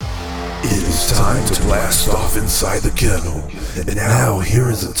It is time to blast off inside the kennel. And now here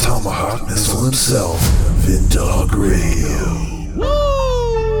is the Tomahawk Missile himself, Vindog Radio.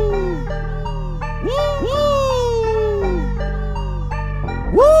 Woo! Woo! Woo!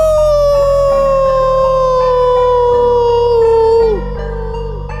 Woo!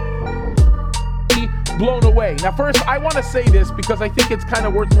 Blown away. Now, first, I want to say this because I think it's kind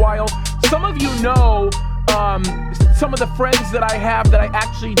of worthwhile. Some of you know some of the friends that I have that I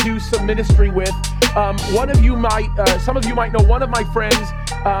actually do some ministry with. Some of you might know one of my friends.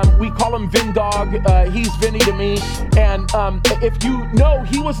 We call him Vin Dog. He's Vinny to me. And if you know,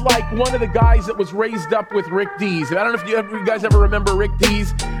 he was like one of the guys that was raised up with Rick Dees. I don't know if you guys ever remember Rick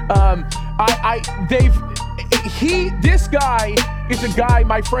Dees. This guy is a guy,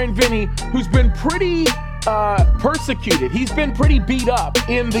 my friend Vinny, who's been pretty persecuted. He's been pretty beat up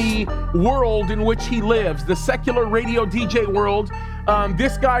in the world in which he lives, the secular radio DJ world.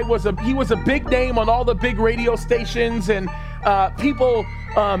 This guy was a big name on all the big radio stations, and people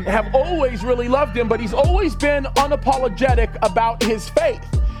have always really loved him, but he's always been unapologetic about his faith.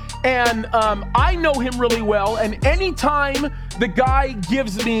 And I know him really well, and anytime the guy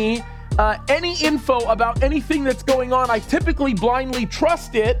gives me any info about anything that's going on, I typically blindly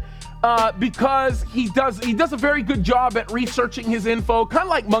trust it. Because he does a very good job at researching his info, kind of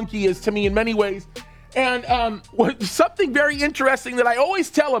like Monkey is to me in many ways. And something very interesting that I always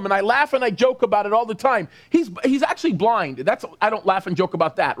tell him, and I laugh and I joke about it all the time. He's actually blind. I don't laugh and joke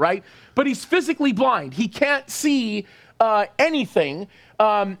about that, right? But he's physically blind. He can't see anything.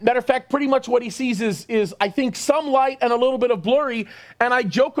 Matter of fact, pretty much what he sees is I think some light and a little bit of blurry. And I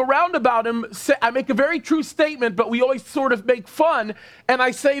joke around about him. I make a very true statement, but we always sort of make fun. And I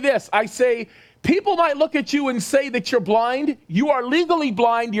say this, I say, people might look at you and say that you're blind. You are legally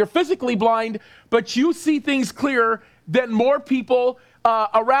blind, you're physically blind, but you see things clearer than more people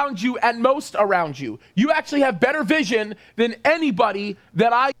around you and most around you. You actually have better vision than anybody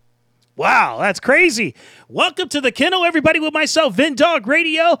that I... Wow, that's crazy. Welcome to the kennel, everybody, with myself, Vin Dog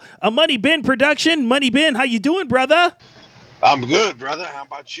Radio, a Money Bin production. Money Bin, how you doing, brother? I'm good, brother. How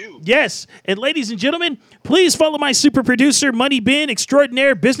about you? Yes, and ladies and gentlemen, please follow my super producer, Money Bin,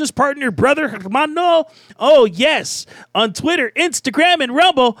 extraordinaire business partner, brother hermano. Oh, yes, on Twitter, Instagram, and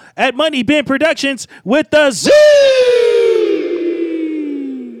Rumble at Money Bin Productions with the Z.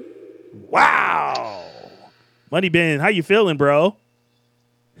 Wow. Money Bin, how you feeling, bro?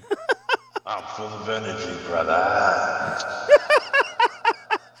 I'm full of energy, brother.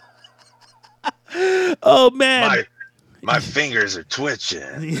 Oh, man. My fingers are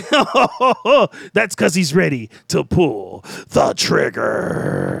twitching. That's because he's ready to pull the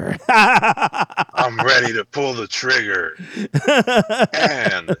trigger. I'm ready to pull the trigger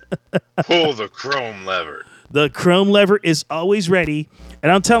and pull the chrome lever. The chrome lever is always ready. And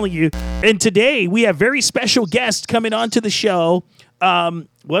I'm telling you, and today we have very special guests coming onto the show.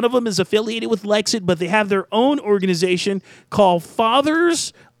 One of them is affiliated with Lexit, but they have their own organization called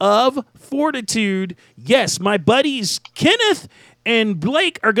Fathers of Fortitude. Yes, my buddies Kenneth and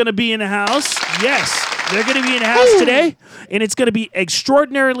Blake are going to be in the house. Yes, they're going to be in the house today, and it's going to be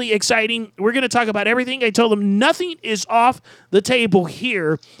extraordinarily exciting. We're going to talk about everything. I told them nothing is off the table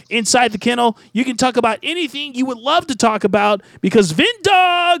here inside the kennel. You can talk about anything you would love to talk about because Vin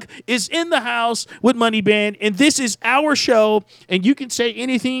Dog is in the house with Money Bin, and this is our show, and you can say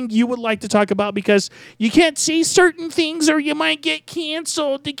anything you would like to talk about because you can't say certain things or you might get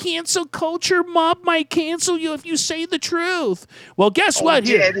canceled. The cancel culture mob might cancel you if you say the truth. Well, guess what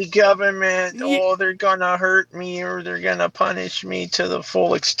here? Daddy government, they're going to hurt me or they're going to punish me to the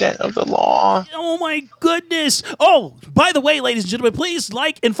full extent of the law. Oh, my goodness. Oh, by the way, ladies and gentlemen, please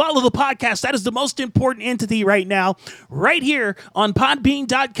like and follow the podcast. That is the most important entity right now, right here on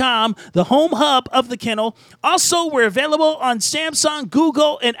podbean.com, the home hub of the kennel. Also, we're available on Samsung,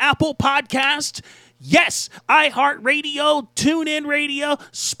 Google, and Apple Podcast. Yes, iHeartRadio, TuneIn Radio,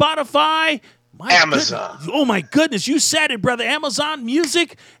 Spotify, Amazon. Oh, my goodness. You said it, brother. Amazon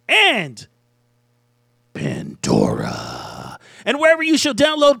Music and Pandora. And wherever you shall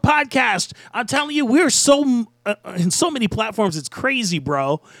download podcast, I'm telling you, we're so in so many platforms. It's crazy,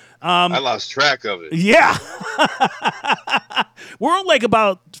 bro. I lost track of it. Yeah. We're on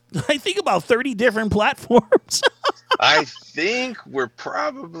about 30 different platforms. I think we're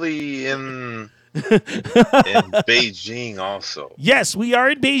probably in Beijing also. Yes, we are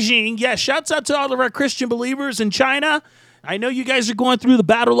in Beijing. Yes, shouts out to all of our Christian believers in China. I know you guys are going through the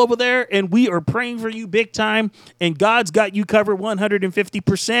battle over there, and we are praying for you big time, and God's got you covered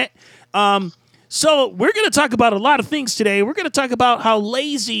 150%. So we're going to talk about a lot of things today. We're going to talk about how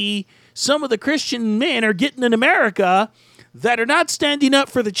lazy some of the Christian men are getting in America. that are not standing up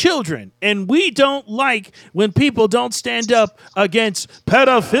for the children. And we don't like when people don't stand up against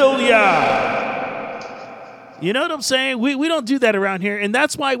pedophilia. You know what I'm saying? We don't do that around here. And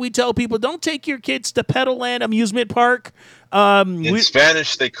that's why we tell people, don't take your kids to Pedoland Amusement Park. In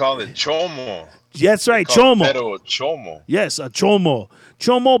Spanish, they call it chomo. That's right, chomo. Pedo, chomo. Yes, a chomo.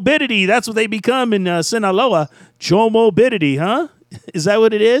 Chomorbidity. That's what they become in Sinaloa. Chomorbidity, huh? Is that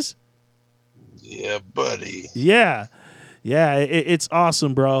what it is? Yeah, buddy. Yeah. Yeah, it's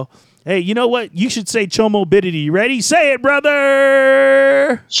awesome, bro. Hey, you know what? You should say chomorbidity. You ready? Say it,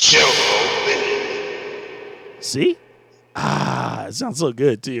 brother. Chomorbidity. See? It sounds so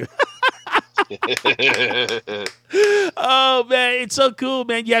good, too. Oh, man, it's so cool,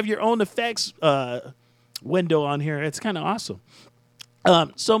 man. You have your own effects window on here. It's kind of awesome.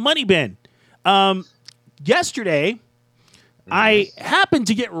 So, Money Bin, yesterday, I happened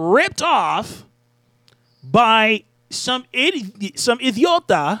to get ripped off by some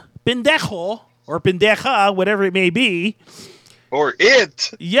idiota, pendejo, or pendeja, whatever it may be. Or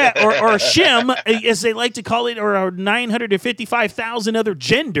it. Yeah, or shim, as they like to call it, or 955,000 other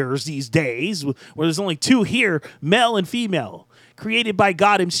genders these days, where there's only two here, male and female, created by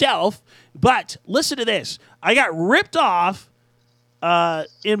God himself. But listen to this. I got ripped off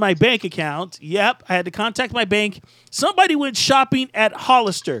in my bank account. Yep, I had to contact my bank. Somebody went shopping at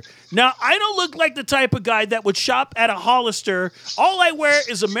Hollister. Now, I don't look like the type of guy that would shop at a Hollister. All I wear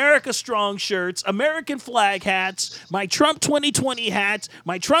is America Strong shirts, American flag hats, my Trump 2020 hat,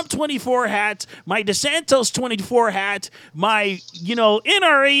 my Trump 24 hat, my DeSantis 24 hat, my,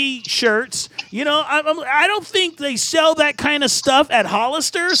 NRA shirts. I don't think they sell that kind of stuff at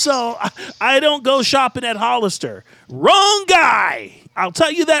Hollister, so I don't go shopping at Hollister. Wrong guy. I'll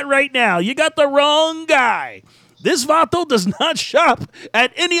tell you that right now. You got the wrong guy. This vato does not shop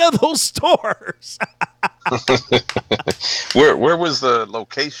at any of those stores. Where was the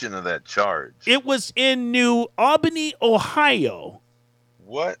location of that charge? It was in New Albany, Ohio.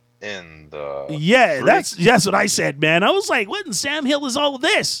 What in the... Yeah, that's what I said, man. I was like, what in Sam Hill is all of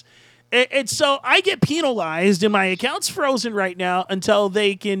this? And so I get penalized, and my account's frozen right now until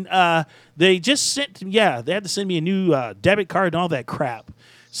they can... they just sent... Yeah, they had to send me a new debit card and all that crap.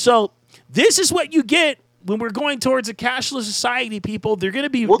 So this is what you get when we're going towards a cashless society, people. They're going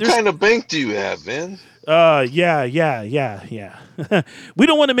to be... What kind of bank do you have, man? Yeah. We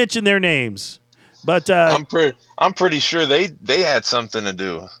don't want to mention their names, but I'm pretty sure they had something to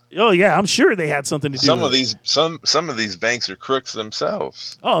do. Oh yeah, I'm sure they had something to do. Some of these banks are crooks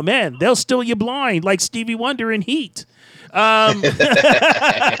themselves. Oh man, they'll steal you blind like Stevie Wonder in Heat. Yeah,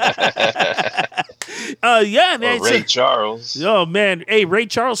 man. Ray Charles. Oh man, hey, Ray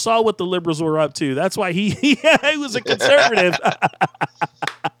Charles saw what the liberals were up to. That's why he was a conservative.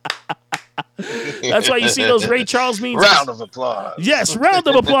 That's why you see those Ray Charles memes. Round of applause. Yes, round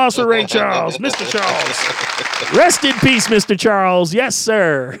of applause for Ray Charles, Mr. Charles. Rest in peace, Mr. Charles. Yes,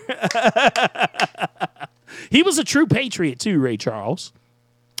 sir. He was a true patriot too, Ray Charles.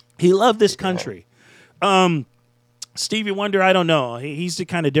 He loved this country. Stevie Wonder, I don't know. He's the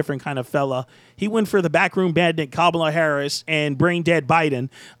kind of different kind of fella. He went for the backroom bandit Kamala Harris and brain dead Biden.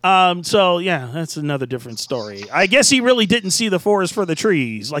 So, yeah, that's another different story. I guess he really didn't see the forest for the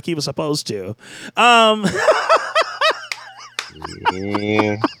trees like he was supposed to.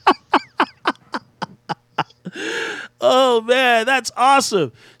 Yeah. Oh, man, that's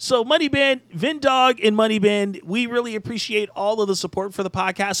awesome. So, Money Band, Vindog and Money Band, we really appreciate all of the support for the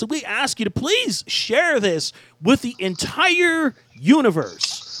podcast. So we ask you to please share this with the entire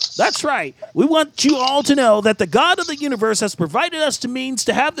universe. That's right. We want you all to know that the God of the universe has provided us the means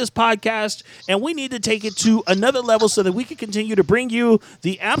to have this podcast, and we need to take it to another level so that we can continue to bring you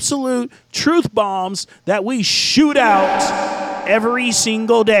the absolute truth bombs that we shoot out every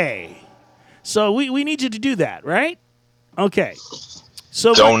single day. So we need you to do that, right? Okay.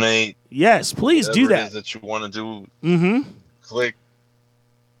 So donate. Yes, please do that. It is that you want to do. Mm-hmm. Click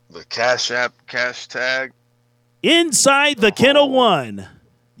the Cash App tag. Inside the Kennel 1.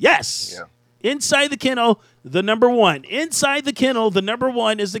 Yes. Yeah. Inside the Kennel, the number 1. Inside the Kennel, the number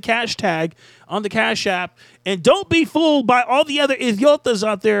 1 is the cash tag on the Cash App. And don't be fooled by all the other idiotas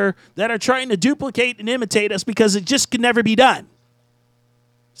out there that are trying to duplicate and imitate us, because it just can never be done.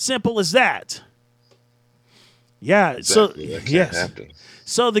 Simple as that. Yeah. Exactly. So that can't yes. happen.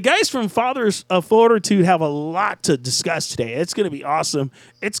 So the guys from Fathers of Fortitude have a lot to discuss today. It's going to be awesome.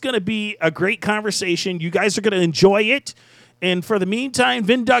 It's going to be a great conversation. You guys are going to enjoy it. And for the meantime,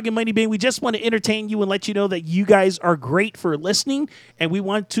 Vin Dog and Money Bean, we just want to entertain you and let you know that you guys are great for listening. And we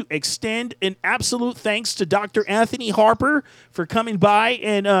want to extend an absolute thanks to Dr. Anthony Harper for coming by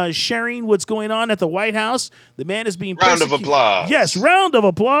and sharing what's going on at the White House. The man is being Round of applause. Yes, round of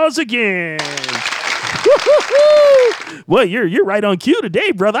applause again. Well, you're right on cue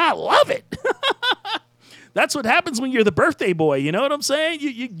today, brother. I love it. That's what happens when you're the birthday boy. You know what I'm saying?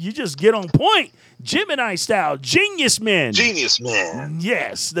 You just get on point. Gemini style. Genius men. Genius man.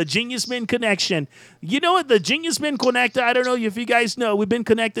 Yes, the Genius Men connection. You know what? The Genius Men Connect, I don't know if you guys know, we've been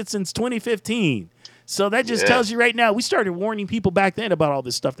connected since 2015. So that just tells you right now, we started warning people back then about all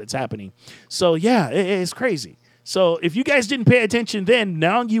this stuff that's happening. So yeah, it's crazy. So if you guys didn't pay attention then,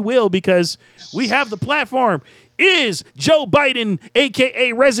 now you will, because we have the platform. Is Joe Biden,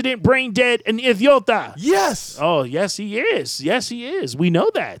 a.k.a. resident brain dead and idiota? Yes. Oh, yes, he is. Yes, he is. We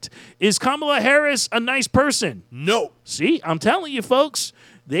know that. Is Kamala Harris a nice person? No. See, I'm telling you, folks,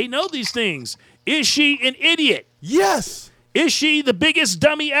 they know these things. Is she an idiot? Yes. Is she the biggest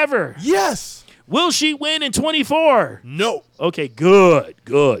dummy ever? Yes. Will she win in 24? No. Okay, good.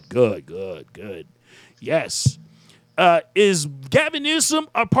 Yes. Is Gavin Newsom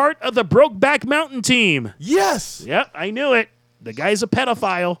a part of the Brokeback Mountain team? Yes. Yep, I knew it. The guy's a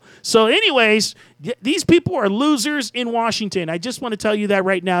pedophile. So anyways, these people are losers in Washington. I just want to tell you that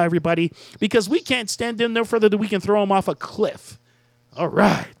right now, everybody, because we can't stand them no further than we can throw them off a cliff. All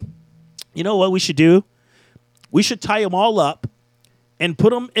right. You know what we should do? We should tie them all up and put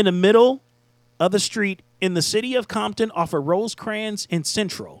them in the middle of the street in the city of Compton off of Rosecrans and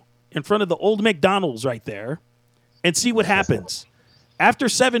Central in front of the old McDonald's right there. And see what happens after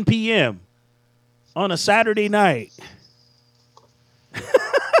 7 p.m. on a Saturday night.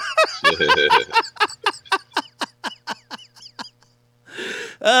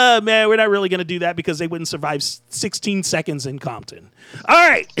 Man, we're not really going to do that because they wouldn't survive 16 seconds in Compton. All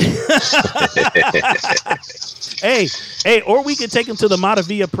right. Hey, or we could take them to the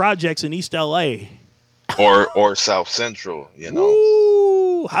Matavia projects in East L.A. Or South Central, you know.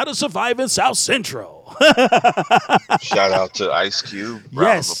 Ooh, how to survive in South Central. Shout out to Ice Cube.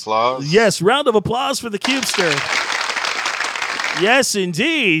 Round of applause. Yes, round of applause for the Cubester. Yes,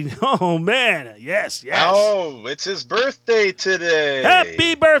 indeed. Oh, man. Yes. Oh, it's his birthday today.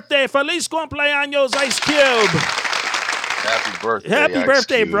 Happy birthday. Feliz cumpleaños, Ice Cube. Happy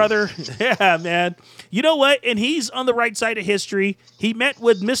birthday, Cube. brother. Yeah, man. You know what? And he's on the right side of history. He met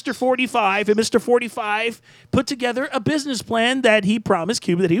with Mr. 45, and Mr. 45 put together a business plan that he promised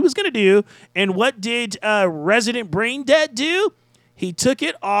Cuba that he was going to do. And what did Resident Brain Dead do? He took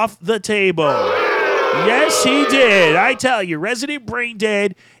it off the table. Yes, he did. I tell you, Resident Brain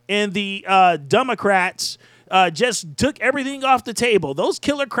Dead and the Democrats just took everything off the table. Those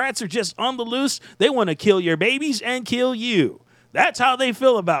killer crats are just on the loose. They want to kill your babies and kill you. That's how they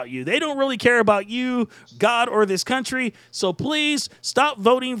feel about you. They don't really care about you, God, or this country. So please stop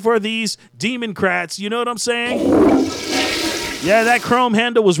voting for these demon crats. You know what I'm saying? Yeah, that chrome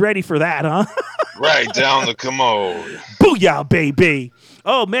handle was ready for that, huh? Right down the commode. Booyah, baby.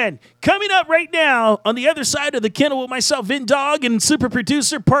 Oh, man. Coming up right now on the other side of the kennel with myself, Vin Dog, and super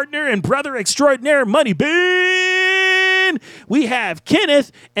producer, partner, and brother extraordinaire, Money Bean, we have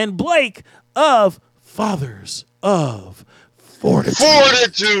Kenneth and Blake of Fathers of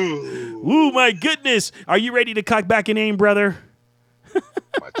Fortitude. Ooh, my goodness. Are you ready to cock back and aim, brother?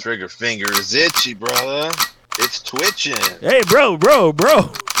 My trigger finger is itchy, brother. It's twitching. Hey, bro.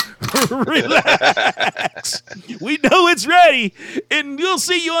 Relax. We know it's ready. And we'll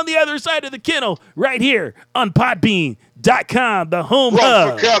see you on the other side of the kennel right here on Podbean.com, the home Run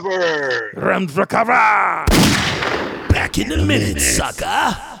hub. for cover. Run for cover. Back in a minute,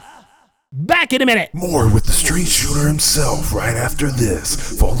 sucker. Back in a minute. More with the street shooter himself right after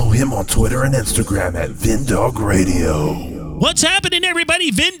this. Follow him on Twitter and Instagram at VinDogRadio. What's happening,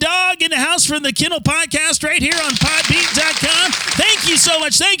 everybody? Vin Dog in the house from the Kennel Podcast right here on Podbean.com. Thank you so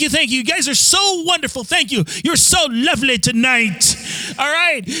much. Thank you. You guys are so wonderful. Thank you. You're so lovely tonight. All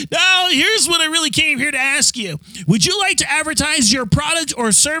right. Now, here's what I really came here to ask you. Would you like to advertise your product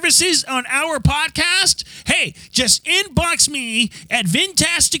or services on our podcast? Hey, just inbox me at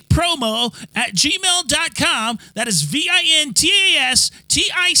vintasticpromo@gmail.com. That is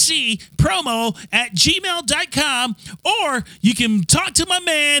VINTASTIC promo@gmail.com. Or you can talk to my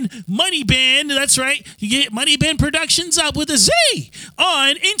man, Money Ben. That's right. You get Money Ben Productions up with a Z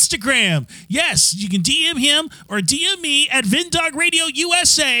on Instagram. Yes, you can DM him or DM me at Vindog Radio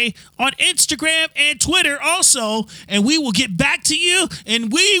USA on Instagram and Twitter also. And we will get back to you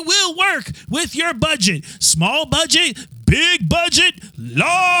and we will work with your budget. Small budget, big budget,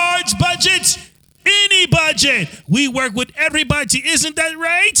 large budget. Any budget. We work with everybody. Isn't that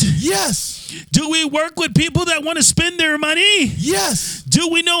right? Yes. Do we work with people that want to spend their money? Yes. Do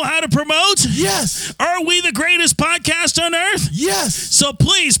we know how to promote? Yes. Are we the greatest podcast on earth? Yes. So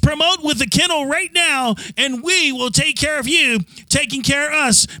please promote with the Kennel right now, and we will take care of you, taking care of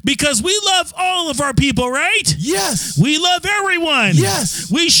us, because we love all of our people, right? Yes. We love everyone.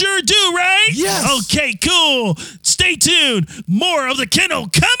 Yes. We sure do, right? Yes. Okay, cool. Stay tuned. More of the Kennel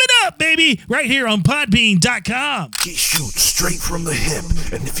coming up, baby, right here on Podbean.com. He shoots straight from the hip,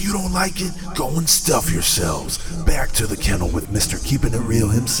 and if you don't like it, go and stuff yourselves. Back to the kennel with Mr. Keeping It Real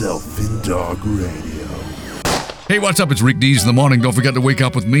himself, Vindog Radio. Hey, what's up? It's Rick Dees in the morning. Don't forget to wake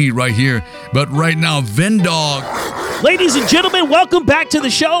up with me right here. But right now, Vindog. Ladies and gentlemen, welcome back to the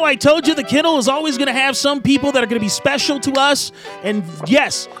show. I told you the Kennel is always going to have some people that are going to be special to us. And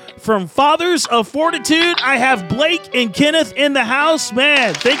yes, from Fathers of Fortitude, I have Blake and Kenneth in the house.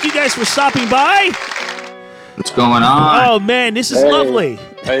 Man, thank you guys for stopping by. What's going on? Oh, man, this is lovely.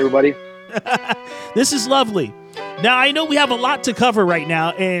 Hey, everybody. This is lovely. Now, I know we have a lot to cover right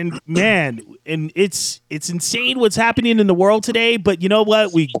now, and man, and it's insane what's happening in the world today, but you know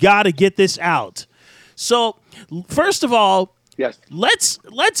what? We got to get this out. So, first of all, Yes. let's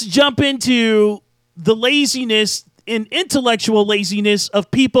jump into the laziness and intellectual laziness of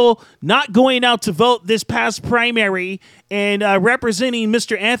people not going out to vote this past primary and representing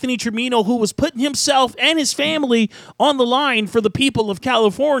Mr. Anthony Trimino, who was putting himself and his family on the line for the people of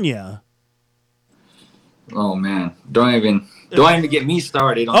California. Oh man, don't even get me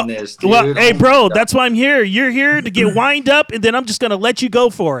started on this, dude. Well, hey, bro, that's why I'm here. You're here to get wind up, and then I'm just gonna let you go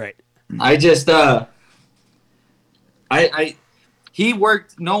for it. I just he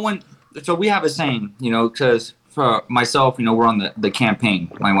worked. No one. So we have a saying, you know, because for myself, you know, we're on the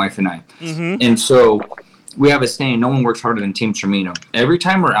campaign, my wife and I, and so we have a saying: no one works harder than Team Trimino. Every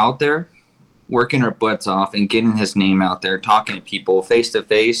time we're out there, working our butts off and getting his name out there, talking to people face to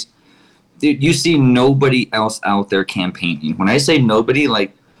face. Dude, you see nobody else out there campaigning. When I say nobody,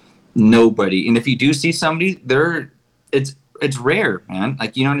 like nobody. And if you do see somebody, it's rare, man.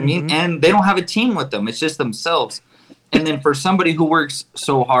 Like, you know what I mean? And they don't have a team with them. It's just themselves. And then for somebody who works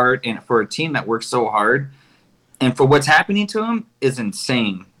so hard and for a team that works so hard and for what's happening to them is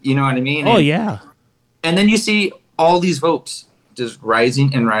insane. You know what I mean? Oh, yeah. And then you see all these votes just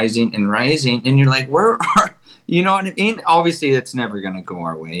rising and rising and rising. And you're like, where are... You know what I mean? Obviously, it's never going to go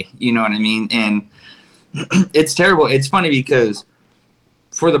our way. You know what I mean? And it's terrible. It's funny because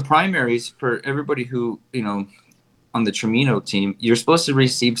for the primaries, for everybody who, you know, on the Trimino team, you're supposed to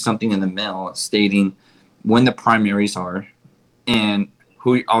receive something in the mail stating when the primaries are and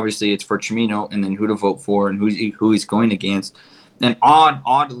who, obviously, it's for Trimino and then who to vote for and who he's going against. And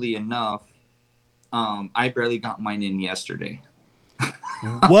oddly enough, I barely got mine in yesterday.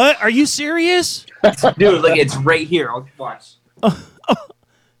 What? Are you serious? Dude, like it's right here. I'll watch.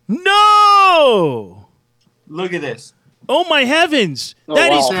 No! Look at this. Oh my heavens. Oh,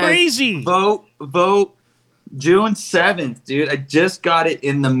 That is wow. crazy. Vote June 7th, dude. I just got it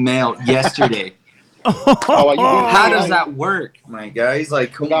in the mail yesterday. Oh, How does that work, my guys?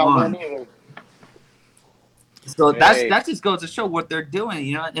 Like, come on. So that just goes to show what they're doing,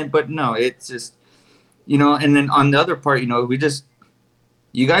 you know. But no, it's just, you know. And then on the other part, you know,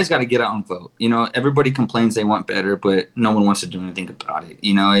 you guys got to get out and vote. You know, everybody complains they want better, but no one wants to do anything about it.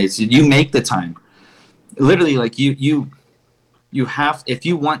 You know, you make the time. Literally, like you have, if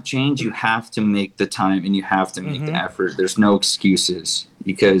you want change, you have to make the time and you have to make the effort. There's no excuses,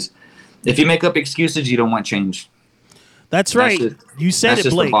 because if you make up excuses, you don't want change. That's right. You said That's it,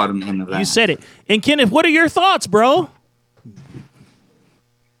 just Blake. the bottom end of that. You said it. And Kenneth, what are your thoughts, bro?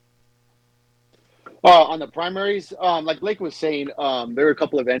 On the primaries, like Blake was saying, there were a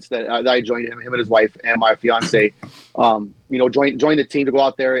couple events that I joined him and his wife and my fiance. You know, joined the team to go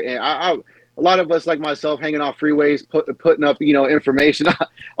out there, and a lot of us, like myself, hanging off freeways, putting up, you know, information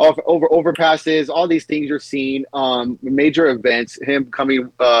off over overpasses, all these things you're seeing. Major events, him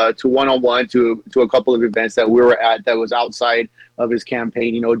coming to one-on-one to a couple of events that we were at that was outside of his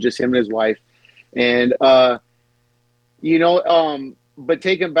campaign. You know, just him and his wife, and you know. But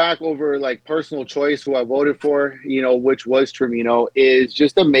taking back over like personal choice, who I voted for, you know, which was Trimino, is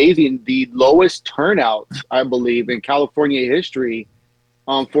just amazing. The lowest turnout, I believe, in California history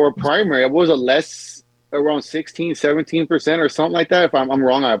for a primary. It was around 16, 17% or something like that. If I'm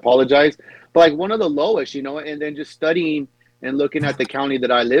wrong, I apologize. But like one of the lowest, you know, and then just studying and looking at the county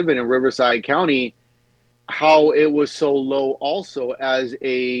that I live in Riverside County, how it was so low also as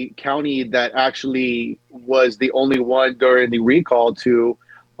a county that actually was the only one during the recall to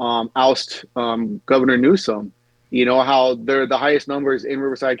oust Governor Newsom. You know how they're the highest numbers in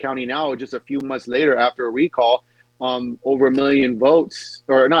Riverside County now, just a few months later after a recall, over 1 million votes,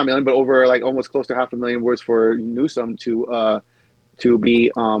 or not a million, but over like almost close to 500,000 votes for Newsom to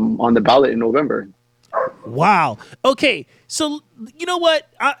be on the ballot in November. Wow. Okay, so you know what?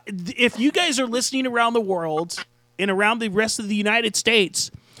 If you guys are listening around the world and around the rest of the United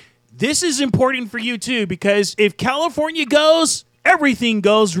States, this is important for you too, because if California goes, everything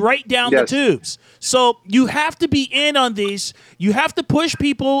goes right down the tubes. So you have to be in on this. You have to push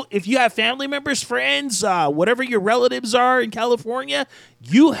people. If you have family members, friends, whatever your relatives are in California,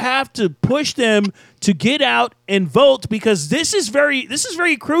 you have to push them to get out and vote, because this is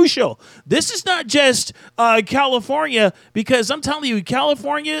very crucial. This is not just California, because I'm telling you,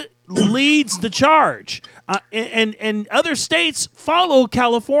 California leads the charge, and other states follow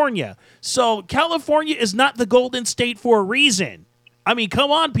California. So California is not the Golden State for a reason. I mean, come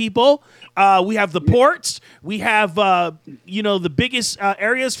on, people. We have the ports. We have, the biggest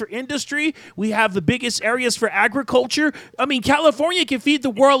areas for industry. We have the biggest areas for agriculture. I mean, California can feed the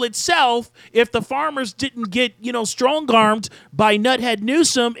world itself if the farmers didn't get, strong-armed by Nuthead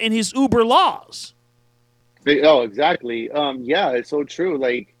Newsom and his Uber laws. Oh, exactly. Yeah, it's so true.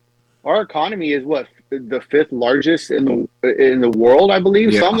 Like, our economy is what, the fifth largest in the world, I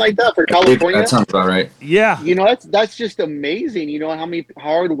believe, something like that for California. That sounds about right. Yeah, that's just amazing. How many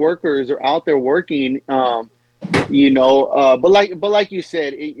hard workers are out there working. But like you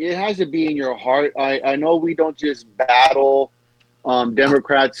said, it has to be in your heart. I know we don't just battle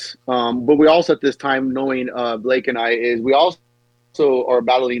Democrats, but we also at this time, knowing Blake and I, we also are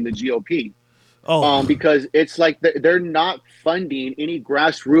battling the GOP. Because it's like they're not funding any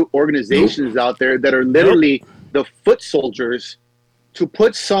grassroots organizations out there that are literally the foot soldiers to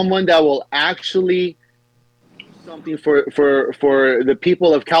put someone that will actually do something for the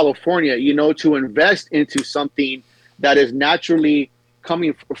people of California, to invest into something that is naturally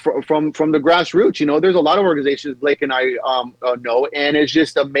coming from the grassroots. There's a lot of organizations Blake and I know, and it's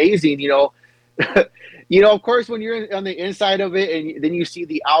just amazing, of course, when you're on the inside of it and then you see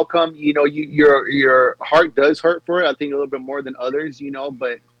the outcome, your heart does hurt for it. I think a little bit more than others,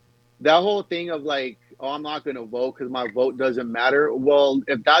 but that whole thing of like, oh, I'm not going to vote because my vote doesn't matter. Well,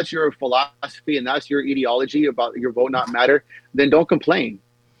 if that's your philosophy and that's your ideology about your vote not matter, then don't complain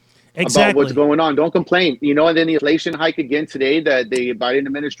about what's going on. Don't complain, and then the inflation hike again today that the Biden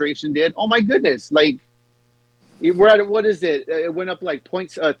administration did. Oh my goodness. Like, we're at, what is it? It went up like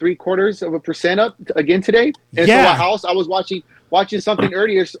 0.75% up again today. And so a house, I was watching something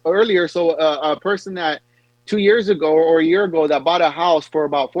earlier. So a person that 2 years ago or a year ago that bought a house for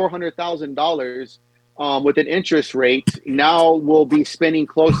about $400,000 with an interest rate now will be spending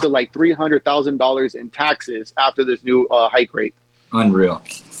close to like $300,000 in taxes after this new hike rate. Unreal.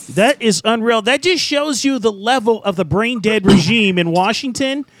 That is unreal. That just shows you the level of the brain dead regime in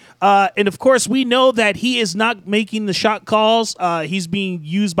Washington. And of course, we know that he is not making the shot calls. He's being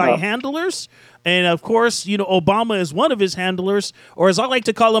used by handlers. And of course, Obama is one of his handlers, or as I like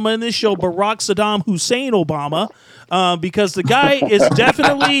to call him on this show, Barack Saddam Hussein Obama, because the guy is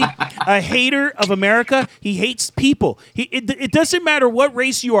definitely a hater of America. He hates people. It doesn't matter what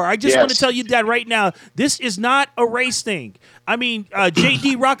race you are. I just want to tell you that right now. This is not a race thing. I mean,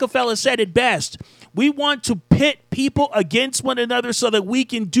 J.D. Rockefeller said it best. We want to pit people against one another so that we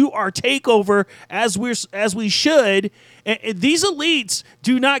can do our takeover as we should. And these elites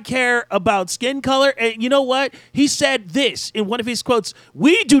do not care about skin color. And you know what? He said this in one of his quotes: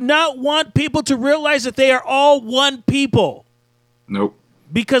 "We do not want people to realize that they are all one people." Nope.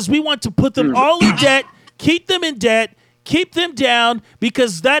 Because we want to put them all in debt, keep them in debt, keep them down,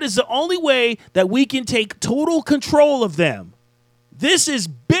 because that is the only way that we can take total control of them. This is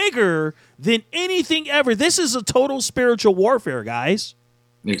bigger than anything ever. This is a total spiritual warfare, guys.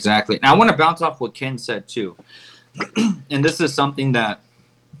 Exactly. Now, I want to bounce off what Ken said, too. And this is something that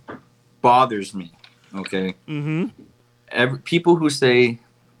bothers me, okay? Mm-hmm. People who say,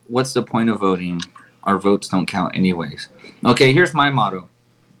 what's the point of voting? Our votes don't count anyways. Okay, here's my motto.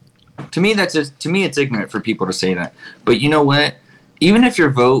 To me, it's ignorant for people to say that. But you know what? Even if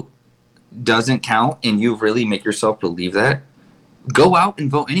your vote doesn't count and you really make yourself believe that, go out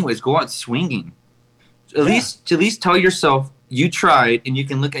and vote anyways. Go out swinging. At least tell yourself you tried, and you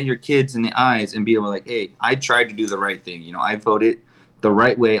can look at your kids in the eyes and be able to like, hey, I tried to do the right thing. I voted the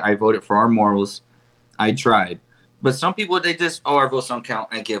right way. I voted for our morals. I tried. But some people, they just, our votes don't count.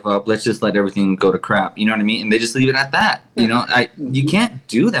 I give up. Let's just let everything go to crap. You know what I mean? And they just leave it at that. You can't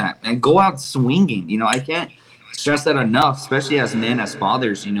do that. And go out swinging. I can't stress that enough, especially as men, as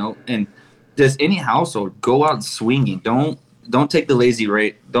fathers. And just any household, go out swinging. Don't take the lazy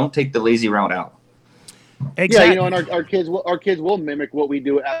route out. Exactly. Yeah, and our kids will mimic what we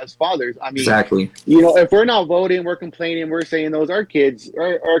do as fathers. I mean, Exactly. If we're not voting, we're complaining, we're saying those. Our kids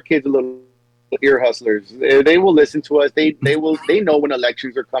a little ear hustlers. They will listen to us. They know when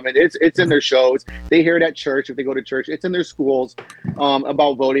elections are coming. It's in their shows. They hear it at church if they go to church. It's in their schools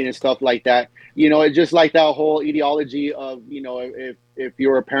about voting and stuff like that. It's just like that whole ideology of if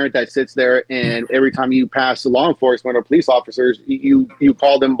you're a parent that sits there and every time you pass law enforcement or police officers, you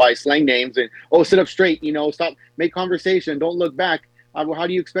call them by slang names and sit up straight. Stop, make conversation, don't look back. How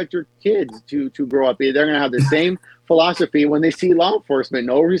do you expect your kids to grow up? They're going to have the same philosophy when they see law enforcement,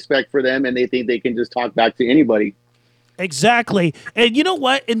 no respect for them, and they think they can just talk back to anybody. Exactly. And you know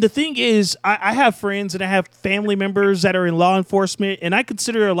what? And the thing is, I have friends and I have family members that are in law enforcement, and I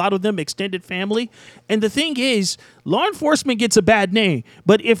consider a lot of them extended family. And the thing is, law enforcement gets a bad name.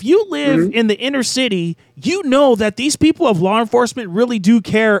 But if you live in the inner city, you know that these people of law enforcement really do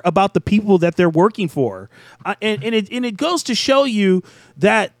care about the people that they're working for. And it goes to show you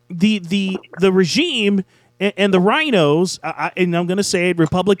that the regime and the rhinos, and I'm going to say it,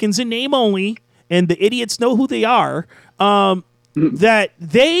 Republicans in name only, and the idiots know who they are, that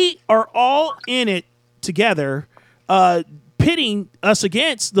they are all in it together, pitting us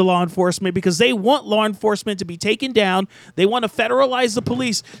against the law enforcement because they want law enforcement to be taken down. They want to federalize the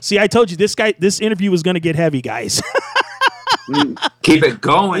police. See, I told you this interview was going to get heavy, guys. Keep it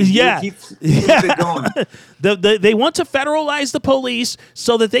going. Yeah. Keep it going. They want to federalize the police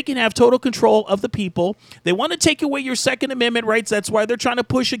so that they can have total control of the people. They want to take away your Second Amendment rights. That's why they're trying to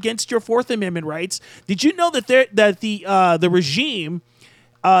push against your Fourth Amendment rights. Did you know that the regime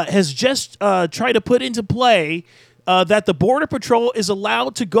has just tried to put into play that the Border Patrol is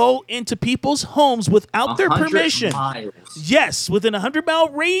allowed to go into people's homes without their permission? Miles. Yes, within a 100-mile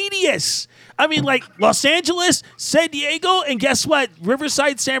radius. I mean, like Los Angeles, San Diego, and guess what?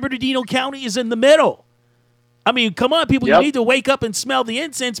 Riverside, San Bernardino County is in the middle. I mean, come on, people. Yep. You need to wake up and smell the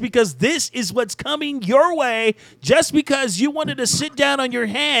incense because this is what's coming your way just because you wanted to sit down on your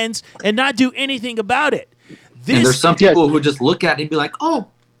hands and not do anything about it. And there's some people who just look at it and be like, oh,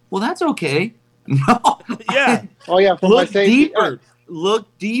 well, that's okay. No. Yeah. Oh, yeah. Look deeper.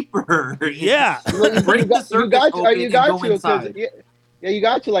 Look deeper. Yeah. Bring the circus open and go inside. Yeah, you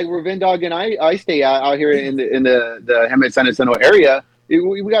got to, like where Vindog and I stay out here in the Hemet San Jacinto area.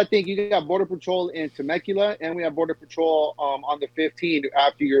 We got to think you got Border Patrol in Temecula, and we have Border Patrol on the 15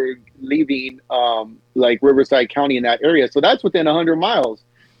 after you're leaving like Riverside County in that area. So that's within 100 miles.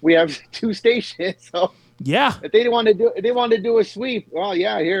 We have 2 stations. So yeah, if they want to do a sweep, well,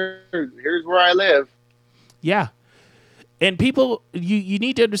 yeah, here's where I live. Yeah. And people, you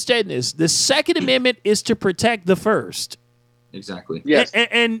need to understand this. The Second Amendment is to protect the First. Exactly. Yes.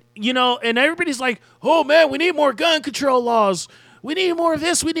 And and everybody's like, oh, man, we need more gun control laws. We need more of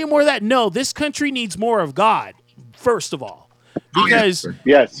this. We need more of that. No, this country needs more of God, first of all. Because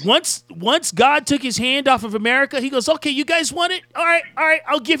once God took his hand off of America, he goes, okay, you guys want it? All right,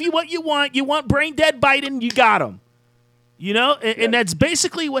 I'll give you what you want. You want brain dead Biden? You got him. And that's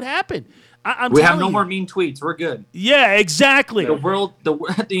basically what happened. We have no more mean tweets. We're good. Yeah, exactly.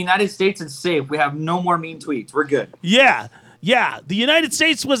 The United States is safe. We have no more mean tweets. We're good. Yeah. Yeah, the United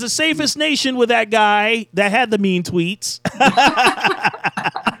States was the safest nation with that guy that had the mean tweets.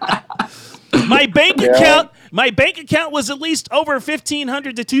 My bank account was at least over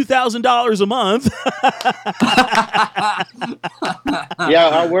 $1,500 to $2,000 a month.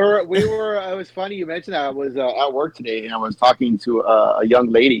 Yeah, we were. It was funny you mentioned that. I was at work today and I was talking to a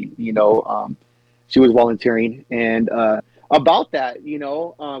young lady. She was volunteering and about that.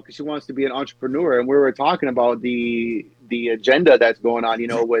 Because she wants to be an entrepreneur, and we were talking about the agenda that's going on.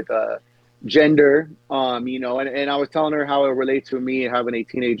 With gender. And I was telling her how it relates to me having a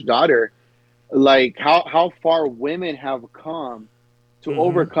teenage daughter. Like how far women have come to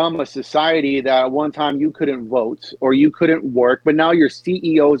overcome a society that at one time you couldn't vote or you couldn't work, but now you're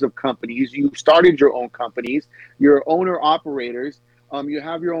CEOs of companies. You started your own companies. You're owner operators. You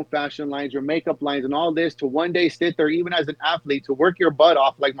have your own fashion lines, your makeup lines, and all this to one day sit there, even as an athlete, to work your butt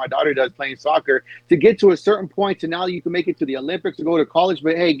off like my daughter does playing soccer, to get to a certain point to now you can make it to the Olympics or go to college.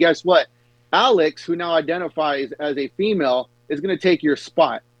 But hey, guess what? Alex, who now identifies as a female, is going to take your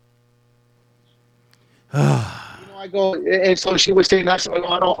spot. I go, and so she was saying, I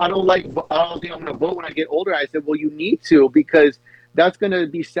don't think I'm going to vote when I get older. I said, well, you need to, because that's going to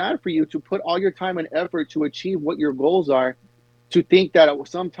be sad for you to put all your time and effort to achieve what your goals are, to think that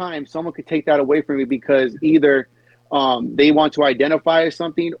sometimes someone could take that away from you because either they want to identify as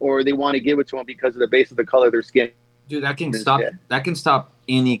something or they want to give it to them because of the base of the color of their skin. Dude, that can stop. That can stop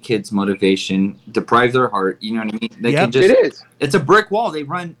any kid's motivation, deprive their heart. You know what I mean? They can just. It is. It's a brick wall. They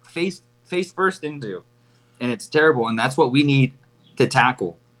run face first into. and it's terrible, and that's what we need to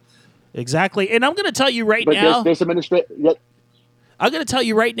tackle. Exactly. And I'm going to tell you right But now. this administration. I'm going to tell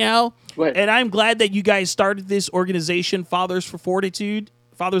you right now, Go ahead. and I'm glad that you guys started this organization, Fathers of Fortitude,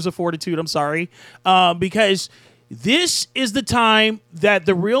 I'm sorry, because this is the time that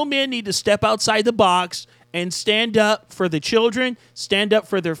the real men need to step outside the box and stand up for the children, stand up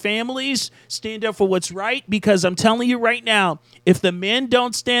for their families, stand up for what's right, because I'm telling you right now, if the men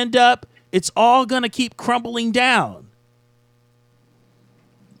don't stand up, it's all going to keep crumbling down.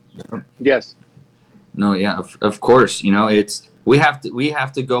 Yes. No, yeah, of course. You know, we have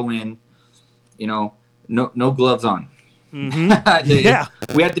to go in, you know, no gloves on. Mm-hmm. Yeah,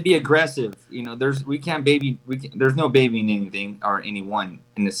 we have to be aggressive. You know, there's no babying anything or anyone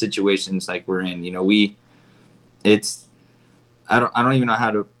in the situations like we're in. You know, I don't even know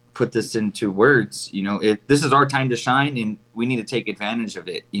how to put this into words. You know, this is our time to shine, and we need to take advantage of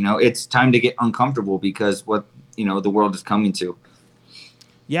it. You know, it's time to get uncomfortable because what, you know, the world is coming to.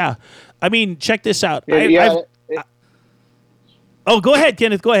 Yeah. I mean, check this out. Go ahead,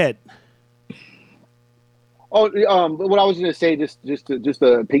 Kenneth. Go ahead. What I was going to say, just to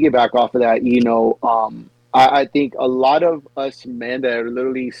piggyback off of that, you know, I think a lot of us men that are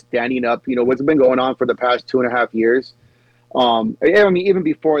literally standing up, you know, what's been going on for the past 2.5 years. I mean, even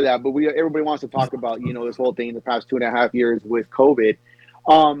before that, but everybody wants to talk about, you know, this whole thing in the past 2.5 years with COVID.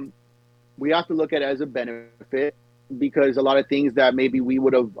 We have to look at it as a benefit, because a lot of things that maybe we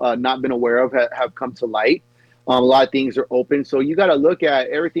would have not been aware of have come to light. A lot of things are open. So you got to look at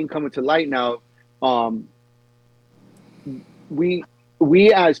everything coming to light now.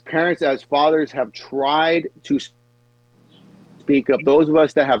 We as parents, as fathers, have tried to speak up. Those of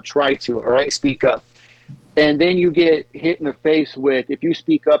us that have tried to, all right, speak up. And then you get hit in the face with, if you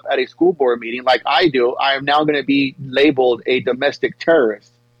speak up at a school board meeting, like I do, I am now going to be labeled a domestic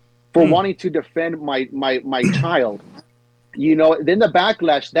terrorist for wanting to defend my child. You know, then the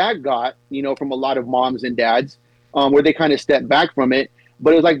backlash that got, you know, from a lot of moms and dads, where they kind of stepped back from it.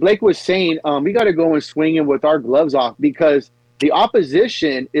 But it was like Blake was saying, we got to go and swing in with our gloves off, because the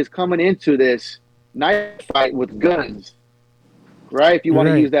opposition is coming into this knife fight with guns, right? If you want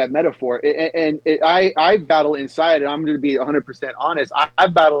to use that metaphor. I battle inside, and I'm going to be 100% honest. I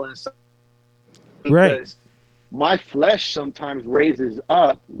battle inside because my flesh sometimes raises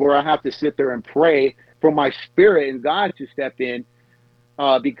up where I have to sit there and pray for my spirit and God to step in,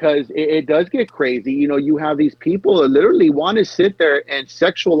 because it does get crazy. You know, you have these people that literally want to sit there and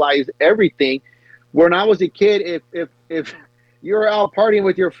sexualize everything. When I was a kid, if you were out partying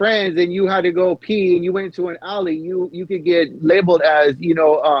with your friends and you had to go pee and you went into an alley, you could get labeled as, you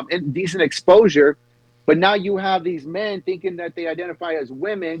know, indecent exposure. But now you have these men thinking that they identify as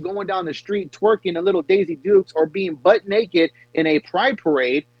women, going down the street twerking a little Daisy Dukes or being butt naked in a pride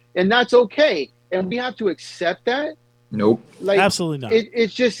parade, and that's okay. And we have to accept that. Nope. Like, absolutely not. It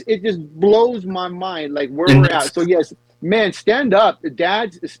just blows my mind, like where we're at. So yes, man, stand up.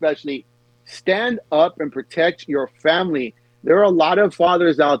 Dads especially, stand up and protect your family. There are a lot of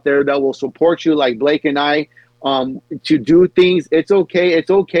fathers out there that will support you, like Blake and I, to do things. It's okay.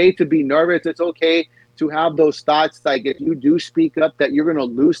 It's okay to be nervous. It's okay to have those thoughts, like if you do speak up that you're going to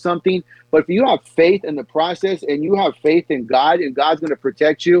lose something. But if you have faith in the process and you have faith in God, and God's going to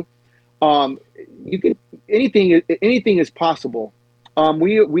protect you, you can, anything is possible.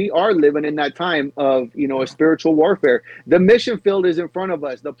 We are living in that time of, you know, a spiritual warfare. The mission field is in front of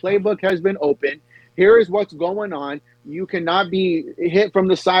us. The playbook has been opened. Here is what's going on. You cannot be hit from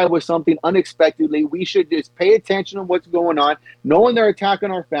the side with something unexpectedly. We should just pay attention to what's going on, knowing they're attacking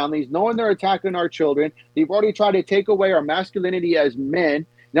our families, knowing they're attacking our children. They've already tried to take away our masculinity as men.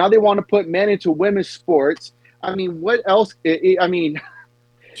 Now they want to put men into women's sports. I mean, what else? I mean,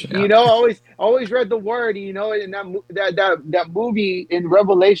 you know, always read the word, you know, and that movie in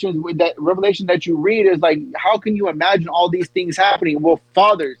Revelation, that revelation that you read is like, how can you imagine all these things happening? Well,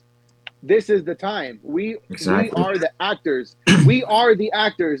 fathers, this is the time. We are the actors. We are the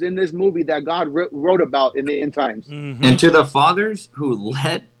actors in this movie that God wrote about in the end times. Mm-hmm. And to the fathers who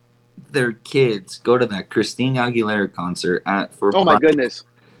let their kids go to that Christina Aguilera concert my goodness,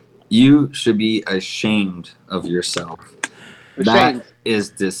 you should be ashamed of yourself. That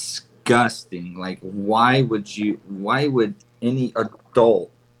is disgusting. Like, why would any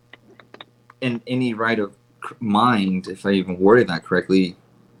adult in any right of mind, if I even worded that correctly,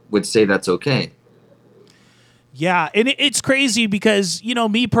 would say that's okay? Yeah, and it's crazy because, you know,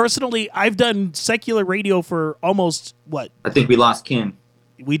 me personally, I've done secular radio for almost, what? I think we lost Ken.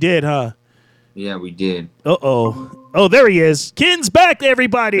 We did, huh? Yeah, we did. Uh-oh. Oh, there he is. Ken's back,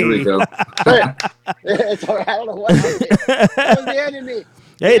 everybody. There we go. It's all right. I don't know what happened. That was the enemy.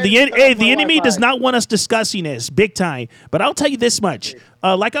 Hey, the enemy does not want us discussing this big time. But I'll tell you this much.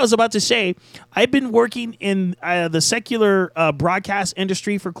 Like I was about to say, I've been working in the secular broadcast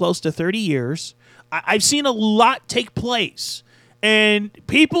industry for close to 30 years. I've seen a lot take place. And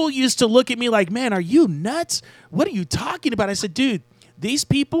people used to look at me like, man, are you nuts? What are you talking about? I said, dude, these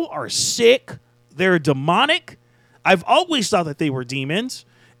people are sick. They're demonic. I've always thought that they were demons.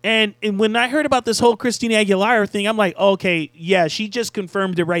 And when I heard about this whole Christina Aguilera thing, I'm like, okay, yeah, she just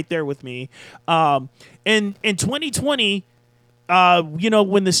confirmed it right there with me. In 2020, when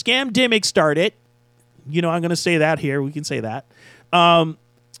the scamdemic started, I'm going to say that here. We can say that.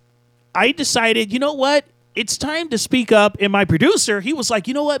 I decided, you know what? It's time to speak up. And my producer, he was like,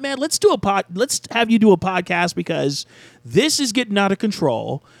 you know what, man, let's have you do a podcast because this is getting out of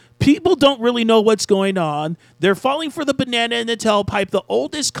control. People don't really know what's going on. They're falling for the banana in the tailpipe, the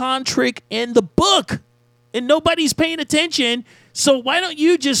oldest con trick in the book. And nobody's paying attention. So why don't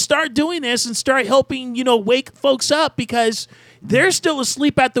you just start doing this and start helping, wake folks up because they're still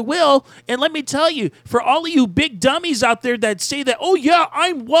asleep at the wheel. And let me tell you, for all of you big dummies out there that say that, oh, yeah,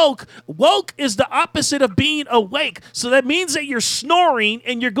 I'm woke. Woke is the opposite of being awake. So that means that you're snoring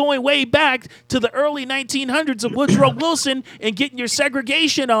and you're going way back to the early 1900s of Woodrow Wilson and getting your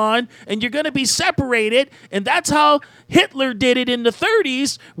segregation on, and you're going to be separated. And that's how Hitler did it in the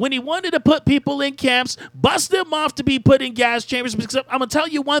 30s when he wanted to put people in camps, bust them off to be put in gas chambers. Because I'm going to tell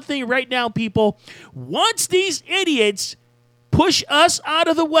you one thing right now, people. Once these idiots push us out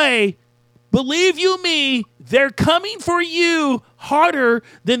of the way, believe you me, they're coming for you harder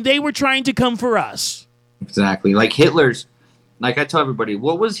than they were trying to come for us. Exactly. Like I tell everybody,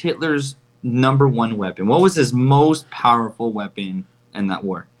 what was Hitler's number one weapon? What was his most powerful weapon in that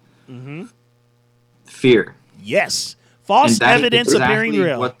war? Mm-hmm. Fear. Yes. False evidence appearing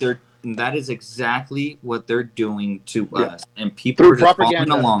real. That is exactly what they're doing to us. And people are just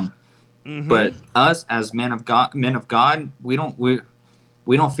following along. Mm-hmm. But us as men of God, we don't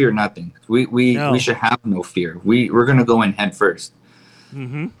fear nothing. We should have no fear. We're gonna go in head first.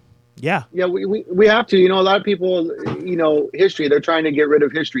 Mm-hmm. Yeah. Yeah, we have to. A lot of people, history. They're trying to get rid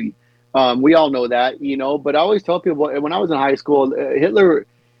of history. We all know that, But I always tell people when I was in high school, Hitler.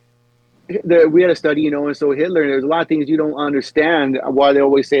 We had a study, and so Hitler. There's a lot of things you don't understand. Why they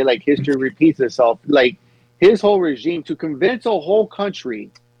always say like history repeats itself. Like his whole regime to convince a whole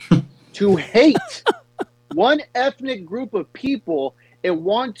country to hate one ethnic group of people and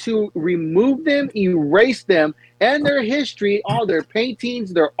want to remove them, erase them and their history, all their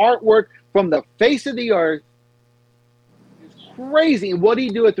paintings, their artwork from the face of the earth. It's crazy. What do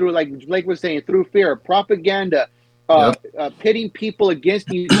you do it through? Like Blake was saying, through fear, propaganda, pitting people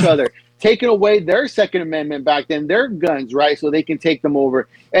against each other, taking away their Second Amendment back then, their guns, right? So they can take them over.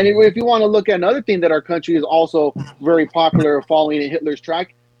 And if you want to look at another thing that our country is also very popular following in Hitler's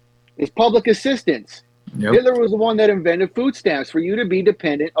track, is public assistance. Yep. Hitler was the one that invented food stamps for you to be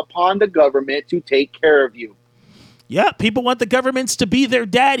dependent upon the government to take care of you. Yeah, people want the governments to be their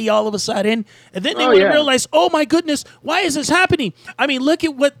daddy all of a sudden. And then they want to realize, oh, my goodness, why is this happening? I mean, look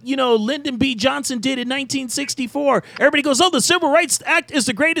at what, Lyndon B. Johnson did in 1964. Everybody goes, oh, the Civil Rights Act is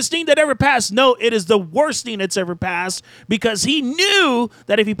the greatest thing that ever passed. No, it is the worst thing that's ever passed because he knew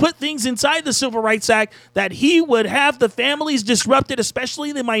that if he put things inside the Civil Rights Act, that he would have the families disrupted,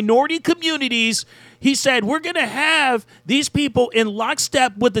 especially the minority communities. He said, we're going to have these people in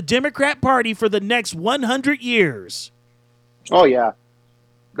lockstep with the Democrat Party for the next 100 years. Oh, yeah.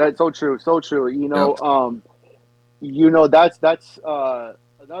 That's so true. So true. That's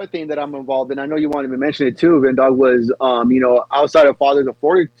another thing that I'm involved in. I know you wanted to mention it too, Vendog, was, outside of Fathers of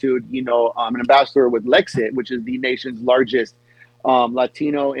Fortitude, I'm an ambassador with Lexit, which is the nation's largest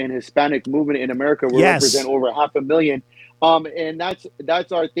Latino and Hispanic movement in America. We represent over 500,000. And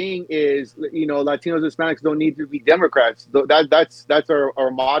that's our thing is, Latinos, Hispanics don't need to be Democrats. That's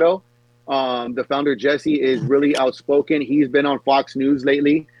our motto. The founder, Jesse, is really outspoken. He's been on Fox News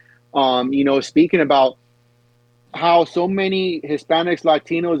lately, speaking about how so many Hispanics,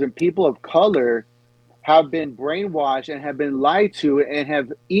 Latinos, and people of color have been brainwashed and have been lied to and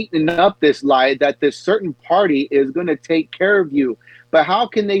have eaten up this lie that this certain party is going to take care of you. But how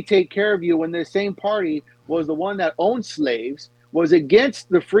can they take care of you when the same party was the one that owned slaves, was against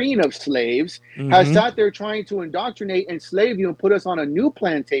the freeing of slaves, has sat there trying to indoctrinate, enslave you, and put us on a new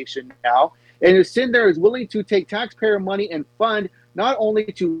plantation now, and is sitting there is willing to take taxpayer money and fund not only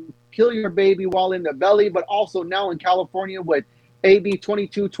to kill your baby while in the belly, but also now in California with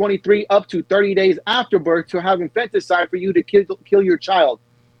AB.123 up to 30 days after birth to have infanticide for you to kill your child.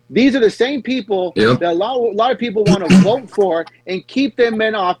 These are the same people that a lot of people want to vote for and keep them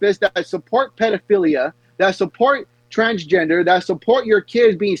in office that support pedophilia, that support transgender, that support your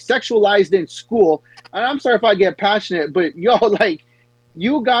kids being sexualized in school. And I'm sorry if I get passionate, but yo, like,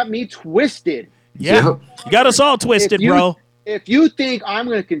 you got me twisted. Yeah, you got us all twisted, bro. If you think I'm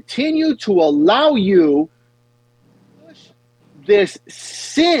going to continue to allow you push this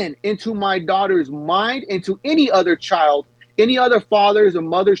sin into my daughter's mind, into any other child, any other fathers and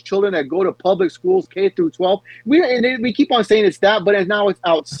mothers, children that go to public schools, K through 12, we keep on saying it's that, but now it's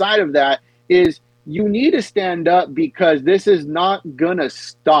outside of that, is you need to stand up because this is not going to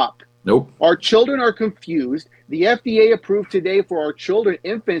stop. Nope. Our children are confused. The FDA approved today for our children,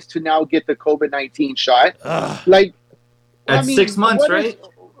 infants, to now get the COVID-19 shot. Like, at 6 months, right?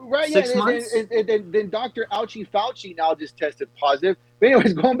 Right. 6 months. Then Dr. Ouchie Fauci now just tested positive. But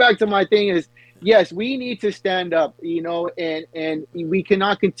anyways, going back to my thing is, yes, we need to stand up, and we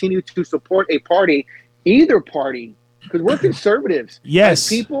cannot continue to support a party, either party, because we're conservatives. Yes. As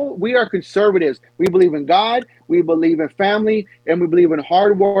people, we are conservatives. We believe in God, we believe in family, and we believe in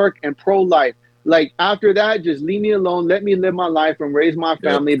hard work and pro-life. Like, after that, just leave me alone. Let me live my life and raise my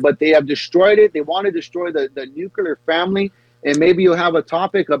family. But they have destroyed it. They want to destroy the nuclear family. And maybe you'll have a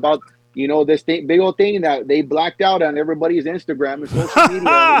topic about, this big old thing that they blacked out on everybody's Instagram and social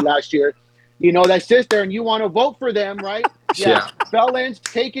media last year. That sits there and you want to vote for them, right? Yeah. Felons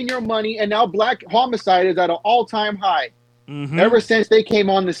taking your money, and now black homicide is at an all-time high ever since they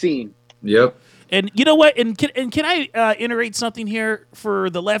came on the scene. Yep. And you know what? And can I iterate something here for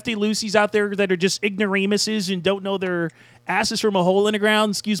the lefty loosies out there that are just ignoramuses and don't know their asses from a hole in the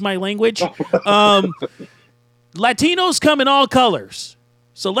ground? Excuse my language. Latinos come in all colors,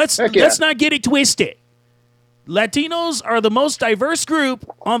 so let's not get it twisted. Latinos are the most diverse group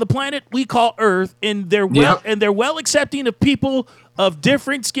on the planet we call Earth, and they're well accepting of people of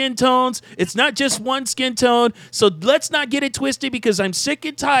different skin tones. It's not just one skin tone. So let's not get it twisted, because I'm sick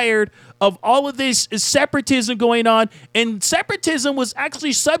and tired of all of this separatism going on. And separatism was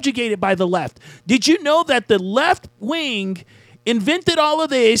actually subjugated by the left. Did you know that the left wing invented all of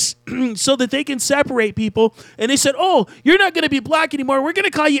this so that they can separate people? And they said, oh, you're not going to be black anymore. We're going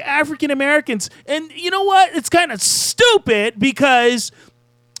to call you African Americans. And you know what? It's kind of stupid, because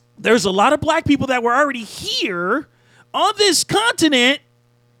there's a lot of black people that were already here on this continent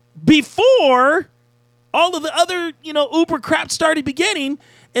before all of the other, uber crap started beginning.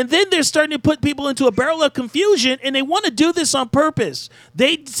 And then they're starting to put people into a barrel of confusion, and they want to do this on purpose.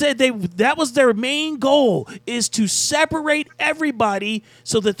 They said that was their main goal, is to separate everybody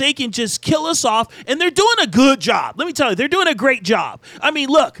so that they can just kill us off. And they're doing a good job. Let me tell you, they're doing a great job. I mean,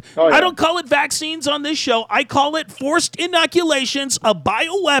 look, I don't call it vaccines on this show. I call it forced inoculations, a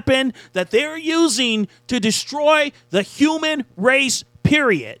bioweapon that they're using to destroy the human race,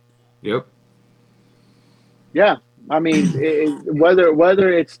 period. Yep. Yeah. I mean,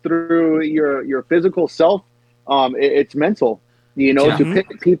 whether it's through your physical self, it's mental, to pit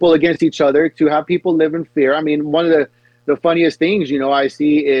people against each other, to have people live in fear. I mean, one of the funniest things, I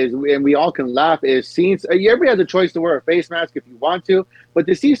see is, and we all can laugh, is seeing, everybody has a choice to wear a face mask if you want to, but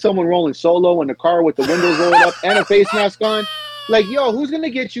to see someone rolling solo in the car with the windows rolled up and a face mask on, like, yo, who's going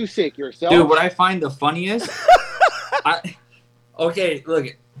to get you sick? Yourself? Dude, what I find the funniest,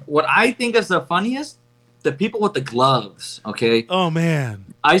 look, what I think is the funniest, the people with the gloves, okay? Oh, man.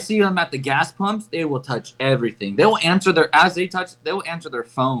 I see them at the gas pumps. They will touch everything. They will answer they will answer their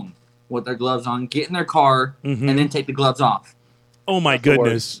phone with their gloves on, get in their car, and then take the gloves off. Oh, my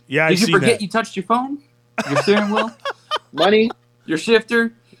goodness. Yeah, Did you forget you touched your phone? Your steering wheel? Money? Your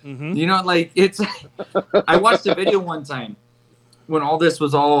shifter? It's... I watched a video one time when all this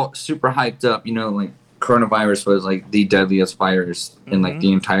was all super hyped up, like coronavirus was like the deadliest virus in like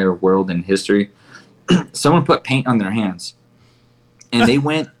the entire world in history. Someone put paint on their hands, and they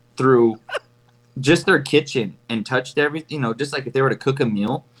went through just their kitchen and touched everything, just like if they were to cook a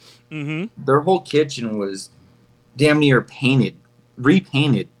meal. Their whole kitchen was damn near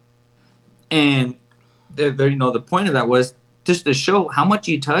repainted. And the point of that was just to show how much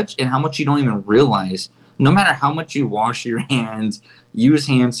you touch and how much you don't even realize. No matter how much you wash your hands, use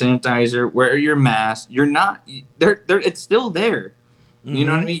hand sanitizer, wear your mask, you're not there. It's still there. You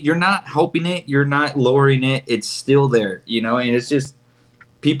know what I mean? You're not helping it. You're not lowering it. It's still there, and it's just,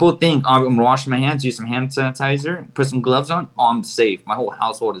 people think, I'm going to wash my hands, use some hand sanitizer, put some gloves on, I'm safe. My whole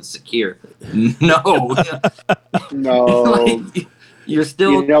household is secure. No. No. Like, you're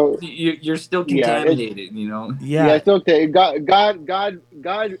still you're still contaminated, Yeah, it's okay. God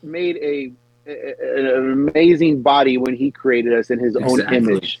made an amazing body when he created us in his own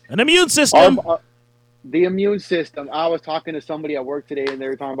image. An immune system. The immune system. I was talking to somebody at work today, and they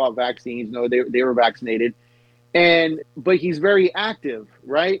were talking about vaccines. No, they were vaccinated, but he's very active,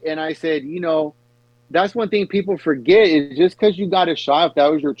 right? And I said, that's one thing people forget is just because you got a shot, if that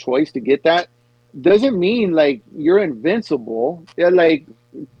was your choice to get that, doesn't mean like you're invincible. Yeah, like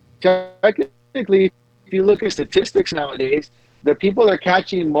technically, if you look at statistics nowadays, the people that are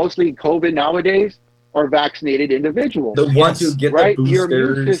catching mostly COVID nowadays are vaccinated individuals. The ones who get right? the Your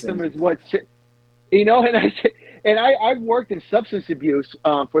boosters. immune system is what, you know, I've worked in substance abuse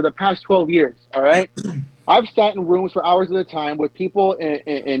for the past 12 years, all right? I've sat in rooms for hours at a time with people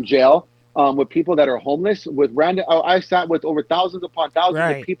in jail, with people that are homeless, with random. I sat with over thousands upon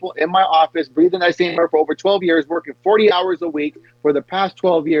thousands of people in my office, breathing that same air for over 12 years, working 40 hours a week for the past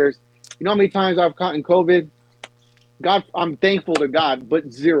 12 years. You know how many times I've caught in COVID? God, I'm thankful to God,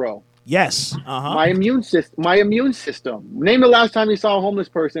 but zero. Yes. My immune system. Name the last time you saw a homeless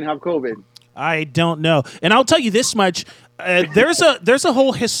person have COVID. I don't know. And I'll tell you this much. There's a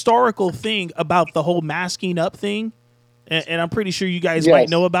whole historical thing about the whole masking up thing. And I'm pretty sure you guys might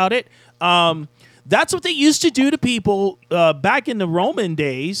know about it. That's what they used to do to people back in the Roman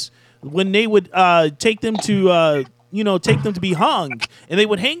days when they would take them to be hung, and they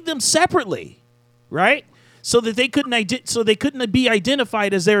would hang them separately, right? So that they couldn't be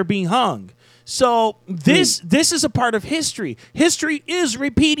identified as they were being hung. So this is a part of history. History is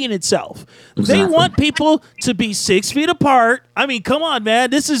repeating itself. Exactly. They want people to be 6 feet apart. I mean, come on, man.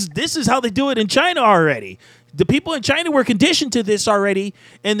 This is how they do it in China already. The people in China were conditioned to this already,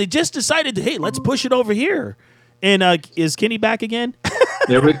 and they just decided, hey, let's push it over here. And is Kenny back again?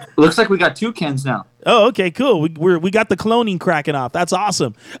 Looks like we got 2 Kens now. Oh, okay, cool. We got the cloning cracking off. That's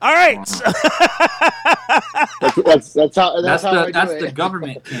awesome. All right. That's the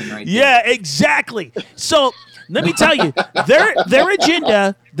government Ken right there. Yeah, exactly. So let me tell you, their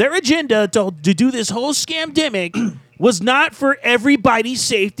agenda to do this whole scamdemic was not for everybody's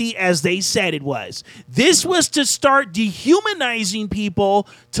safety as they said it was. This was to start dehumanizing people,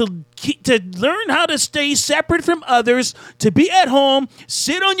 to learn how to stay separate from others, to be at home,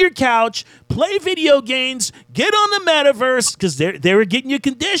 sit on your couch, play video games, get on the metaverse, because they were getting you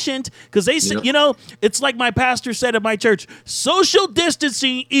conditioned, because they said, it's like my pastor said at my church, social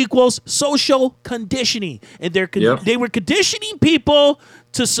distancing equals social conditioning. And they were conditioning people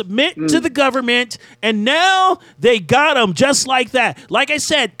to submit to the government, and now they got them just like that. Like I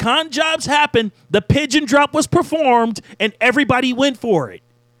said, con jobs happened, the pigeon drop was performed, and everybody went for it.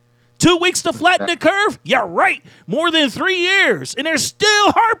 2 weeks to flatten the curve? Yeah, right. More than 3 years. And they're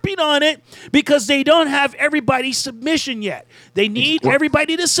still harping on it because they don't have everybody's submission yet. They need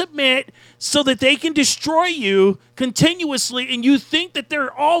everybody to submit so that they can destroy you continuously, and you think that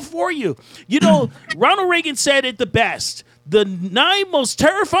they're all for you. You know, Ronald Reagan said it the best. The 9 most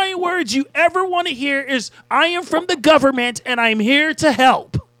terrifying words you ever want to hear is, I am from the government and I'm here to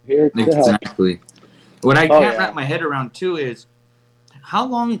help. Exactly. What I can't wrap my head around too is, how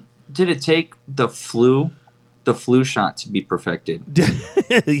long did it take the flu shot to be perfected? Yeah.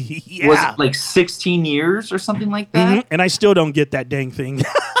 Was it like 16 years or something like that? Mm-hmm. And I still don't get that dang thing.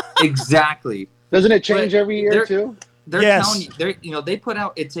 Exactly. Doesn't it change every year too? They're telling you, they put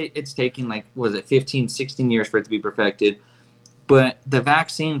out, it's taking like, was it 15, 16 years for it to be perfected? But the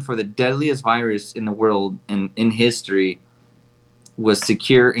vaccine for the deadliest virus in the world and in history was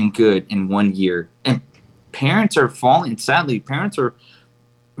secure and good in 1 year. And parents are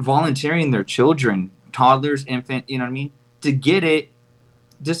volunteering their children, toddlers, infant, you know what I mean, to get it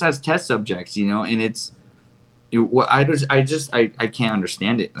just as test subjects, and it's, I can't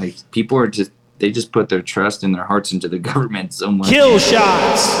understand it. Like, people are they just put their trust and their hearts into the government so much. Kill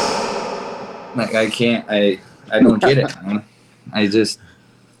shots. Like, I don't get it.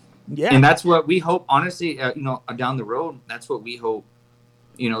 And that's what we hope, honestly, down the road, that's what we hope,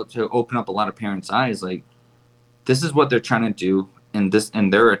 to open up a lot of parents' eyes. Like, this is what they're trying to do, and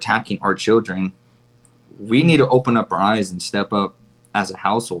they're attacking our children. We need to open up our eyes and step up as a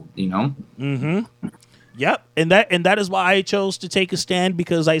household, Mm-hmm. Yep. And that is why I chose to take a stand,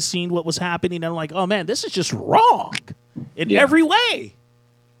 because I seen what was happening, and I'm like, oh man, this is just wrong in every way.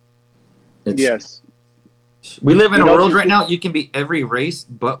 Yes. We live in a world right now, you can be every race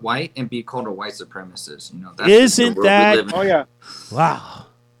but white and be called a white supremacist. Isn't that? Oh yeah. Wow.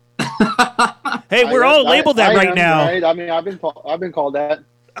 Hey, we're all labeled that right now. Right? I mean, I've been called that.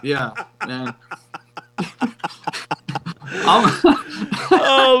 Yeah, man.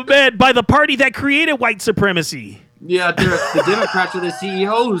 Oh man, by the party that created white supremacy. Yeah, the Democrats are the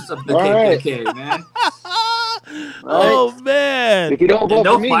CEOs of the KKK, man. Oh man! If you don't vote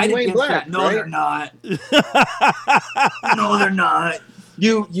for me, you ain't against black. That. No, right? they're not. No, they're not.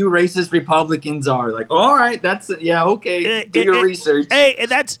 you racist Republicans are like, all right, that's it. Yeah, okay, do your research. Hey, and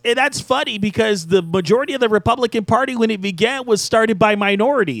that's funny because the majority of the Republican Party, when it began, was started by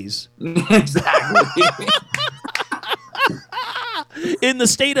minorities. Exactly. In the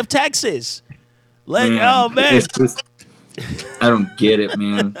state of Texas. Oh man. It's just, I don't get it,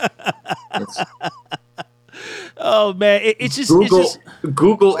 man. Oh man, it's just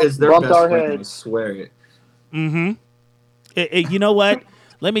Google is their Bumped best our friend. I heads. swear it. You know what?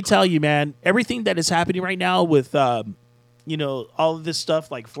 Let me tell you, man. Everything that is happening right now with, all of this stuff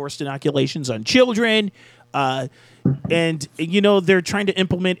like forced inoculations on children, and they're trying to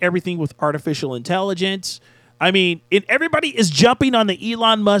implement everything with artificial intelligence. I mean, everybody is jumping on the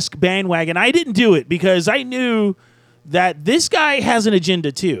Elon Musk bandwagon. I didn't do it because I knew that this guy has an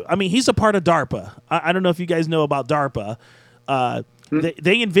agenda too. I mean, he's a part of DARPA. I don't know if you guys know about DARPA.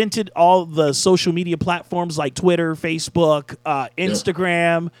 They invented all the social media platforms like Twitter, Facebook,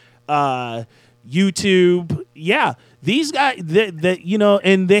 Instagram, YouTube. Yeah, these guys,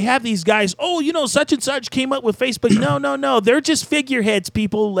 and they have these guys. Oh, such and such came up with Facebook. No, they're just figureheads.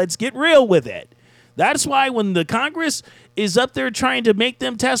 People, let's get real with it. That's why when the Congress is up there trying to make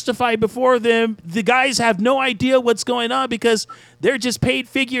them testify before them, the guys have no idea what's going on because they're just paid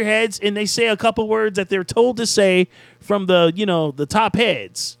figureheads and they say a couple words that they're told to say from the top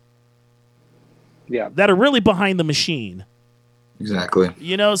heads. Yeah. That are really behind the machine. Exactly.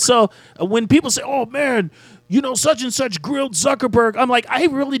 So when people say, "Oh man, such and such grilled Zuckerberg," I'm like, I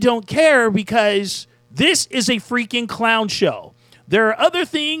really don't care because this is a freaking clown show. There are other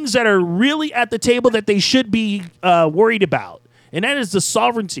things that are really at the table that they should be worried about, and that is the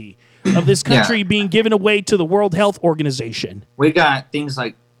sovereignty of this country being given away to the World Health Organization. We got things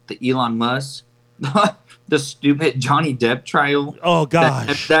like the Elon Musk, the stupid Johnny Depp trial. Oh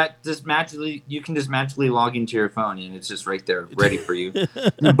gosh, that just magically you can just magically log into your phone and it's just right there, ready for you.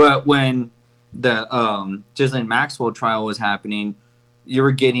 But when the Ghislaine Maxwell trial was happening, you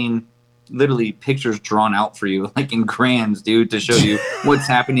were getting literally pictures drawn out for you, like in crayons, dude, to show you what's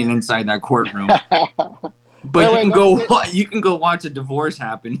happening inside that courtroom. But you can go watch a divorce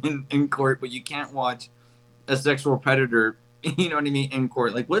happen in court, but you can't watch a sexual predator, you know what I mean, in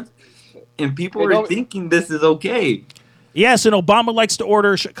court. Like what? And people are thinking this is okay. Yes, and Obama likes to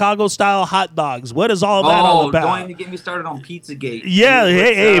order Chicago-style hot dogs. What is all that all about? Don't even get me started on Pizzagate. Yeah,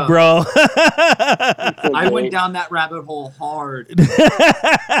 hey, bro. I went down that rabbit hole hard.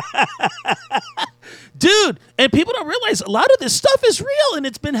 Dude, and people don't realize a lot of this stuff is real, and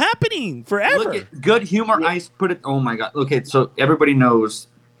it's been happening forever. Look at Good Humor Ice put it. Oh, my God. Okay, so everybody knows,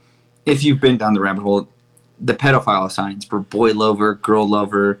 if you've been down the rabbit hole, the pedophile signs for boy lover, girl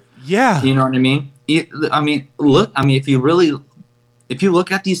lover. Yeah. You know what I mean? If you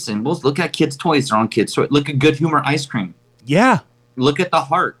look at these symbols, look at kids' toys. They're on kids' toys. Look at Good Humor ice cream. Yeah. Look at the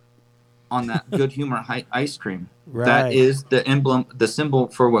heart on that Good Humor ice cream. Right. That is the emblem, the symbol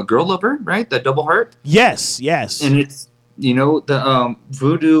for what? Girl lover, right? That double heart? Yes. And it's, the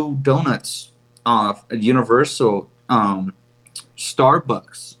Voodoo Donuts, Universal,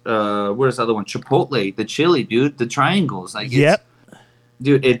 Starbucks, what is the other one? Chipotle, the chili, dude, the triangles. Like, yep.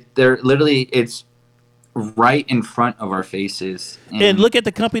 Dude, it's right in front of our faces. And look at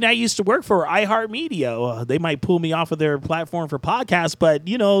the company I used to work for, iHeartMedia. They might pull me off of their platform for podcasts, but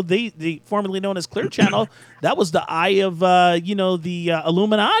they formerly known as Clear Channel, that was the eye of the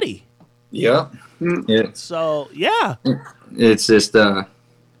Illuminati. Yep. Yeah. So yeah, it's just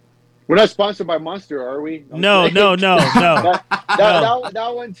we're not sponsored by Monster, are we? No. That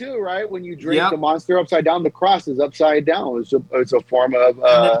one too, right? When you drink the Monster upside down, the cross is upside down. It's a form of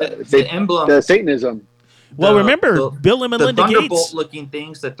the emblem, the Satanism. Well, remember Bill and Melinda the Gates Thunderbolt-looking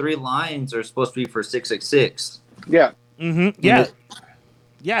things. The 3 lines are supposed to be for 666. Yeah. Mm-hmm. Yeah.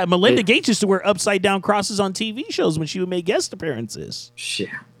 Yeah. Melinda Gates used to wear upside down crosses on TV shows when she would make guest appearances. Shit.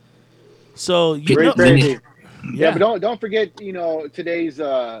 So crazy. Yeah, but don't forget, today's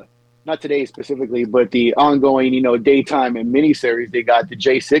not today specifically, but the ongoing, daytime and miniseries they got, the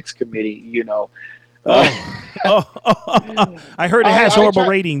J6 committee, I heard it has horrible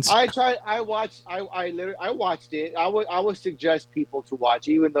ratings. I watched it. I would suggest people to watch,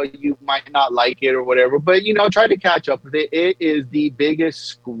 even though you might not like it or whatever, but try to catch up with it. It is the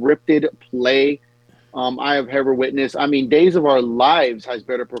biggest scripted play I have ever witnessed. I mean, Days of Our Lives has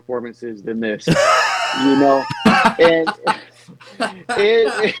better performances than this, and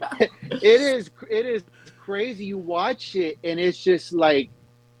it is crazy. You watch it and it's just like,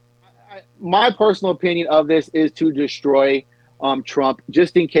 my personal opinion of this is to destroy Trump,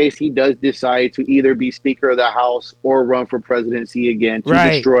 just in case he does decide to either be Speaker of the House or run for presidency again, to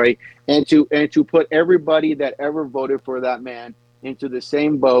destroy and to put everybody that ever voted for that man into the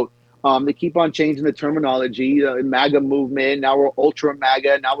same boat. They keep on changing the terminology, MAGA movement. Now we're ultra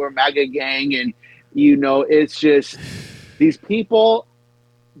MAGA. Now we're MAGA gang. And, it's just these people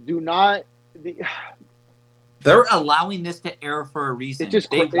do not. They're allowing this to air for a reason.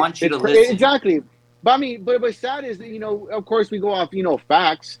 They want you to listen. Exactly. But I mean, but what's sad is that, of course we go off,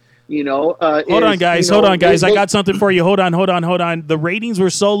 facts. Hold on, guys. I got something for you. Hold on. The ratings were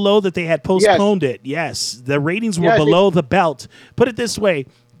so low that they had postponed it. Yes, the ratings were below the belt. Put it this way.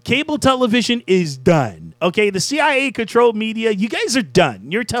 Cable television is done. Okay, the CIA-controlled media, you guys are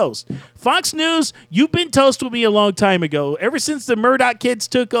done. You're toast. Fox News, you've been toast with me a long time ago. Ever since the Murdoch kids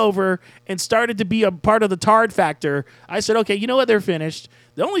took over and started to be a part of the Tard Factor, I said, okay, you know what? They're finished.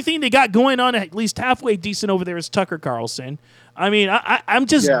 The only thing they got going on at least halfway decent over there is Tucker Carlson. I mean, I'm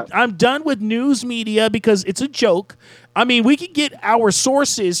done with news media because it's a joke. I mean, we can get our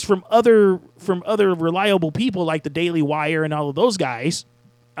sources from other reliable people like the Daily Wire and all of those guys.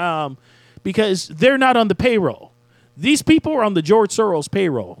 Because they're not on the payroll. These people are on the George Soros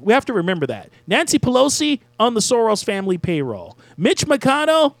payroll. We have to remember that. Nancy Pelosi on the Soros family payroll. Mitch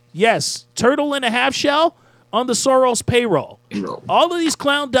McConnell, yes, turtle in a half shell on the Soros payroll. All of these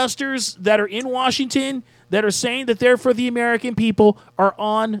clown dusters that are in Washington that are saying that they're for the American people are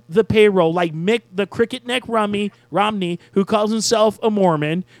on the payroll, like Mick the Cricket Neck Romney, who calls himself a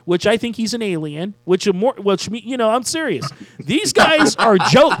Mormon, which I think he's an alien, I'm serious. These guys are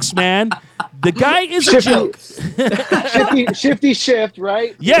jokes, man. The guy is a joke. Shifty Shift,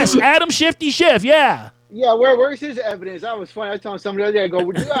 right? Yes, Adam Shifty Shift, yeah. Yeah, where's his evidence? That was funny. I was telling somebody the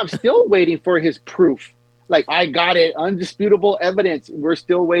other day, I'm still waiting for his proof. Like, I got it. Undisputable evidence. We're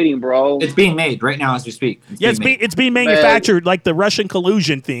still waiting, bro. It's being made right now as we speak. It's being manufactured, like the Russian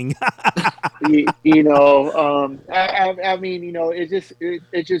collusion thing. I mean,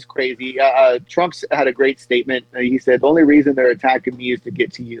 it's just crazy. Trump's had a great statement. He said, the only reason they're attacking me is to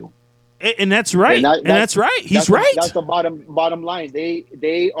get to you. And that's right. That's right. He's right. That's the bottom line.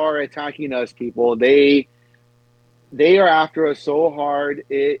 They are attacking us, people. They are after us so hard.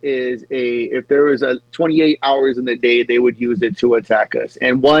 If there was a 28 hours in the day, they would use it to attack us.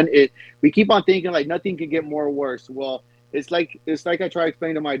 And we keep on thinking like nothing can get more worse. Well, it's like I try to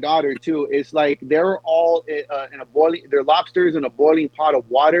explain to my daughter too. It's like they're all they're lobsters in a boiling pot of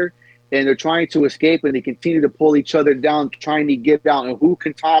water, and they're trying to escape, and they continue to pull each other down, trying to get down. And who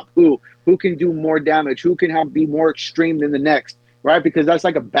can top who can do more damage, who can be more extreme than the next, right? Because that's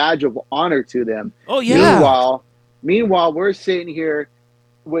like a badge of honor to them. Oh yeah. Meanwhile, we're sitting here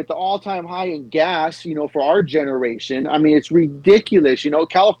with the all-time high in gas, for our generation. I mean, it's ridiculous.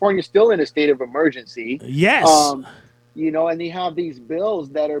 California's still in a state of emergency. Yes. And they have these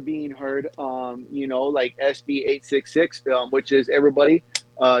bills that are being heard, like SB 866, which is everybody.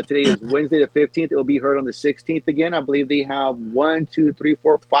 Today is Wednesday the 15th. It'll be heard on the 16th again. I believe they have 1, 2, 3,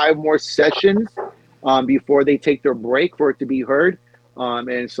 4, 5 more sessions before they take their break for it to be heard.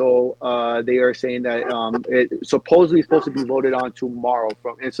 And so they are saying that it's supposedly supposed to be voted on tomorrow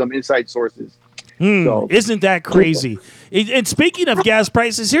from some inside sources. So, isn't that crazy? And speaking of gas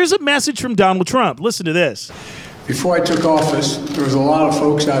prices, here's a message from Donald Trump. Listen to this. Before I took office, there were a lot of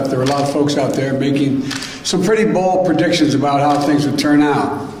folks out there making some pretty bold predictions about how things would turn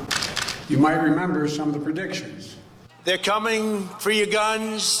out. You might remember some of the predictions. They're coming for your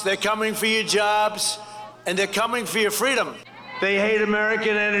guns, they're coming for your jobs, and they're coming for your freedom. They hate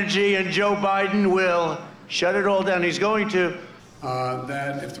American energy, and Joe Biden will shut it all down. He's going to.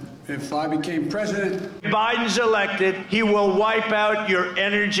 That if I became president, Biden's elected, he will wipe out your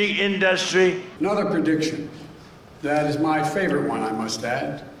energy industry. Another prediction, that is my favorite one, I must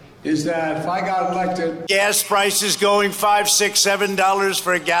add, is that if I got elected, gas prices going $5, $6, $7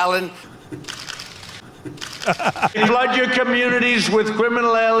 for a gallon. Flood your communities with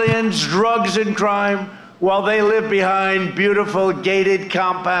criminal aliens, drugs, and crime, while they live behind beautiful gated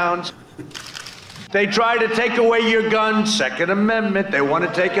compounds. They try to take away your gun, Second Amendment, they want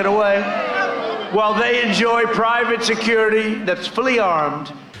to take it away, while they enjoy private security that's fully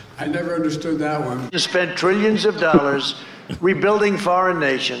armed. I never understood that one. To spend trillions of dollars rebuilding foreign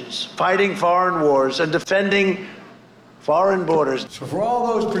nations, fighting foreign wars, and defending foreign borders. So for all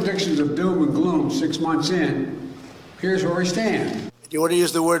those predictions of doom and gloom 6 months in, here's where we stand. Do you want to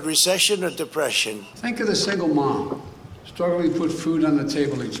use the word recession or depression? Think of the single mom struggling to put food on the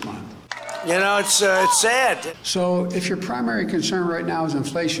table each month. You know, it's sad. So if your primary concern right now is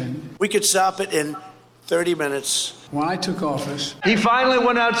inflation, we could stop it in 30 minutes. When I took office, he finally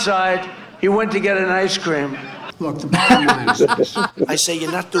went outside. He went to get an ice cream. Look, the bottom line is this. I say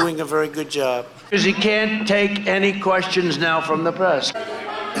you're not doing a very good job. Because he can't take any questions now from the press.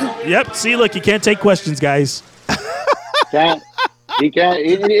 Yep. See, look, you can't take questions, guys. He can't.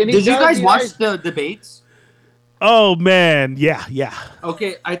 Did you guys watch the debates? Oh man, yeah.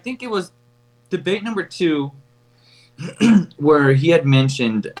 Okay, I think it was debate number 2 where he had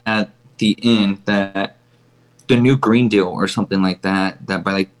mentioned at the end that the new Green Deal or something like that by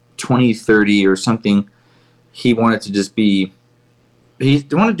like 2030 or something, he wanted to just be, he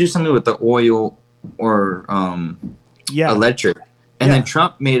wanted to do something with the oil or electric. And then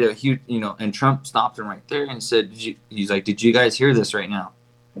Trump made a huge, and Trump stopped him right there and said, he's like, did you guys hear this right now?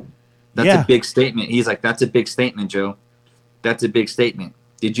 That's a big statement. He's like, that's a big statement, Joe. That's a big statement.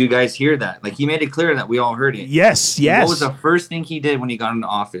 Did you guys hear that? Like, he made it clear that we all heard it. Yes. What was the first thing he did when he got into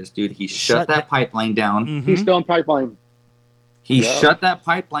office, dude? He shut that pipeline down. Mm-hmm. He's still on pipeline. He shut that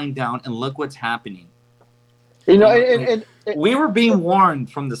pipeline down, and look what's happening. And we were being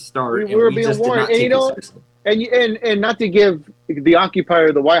warned from the start. We were being warned. And not to give the occupier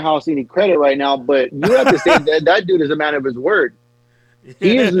of the White House any credit right now, but you have to say that dude is a man of his word.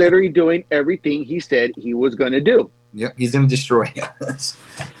 He is literally doing everything he said he was going to do. Yep, he's going to destroy us.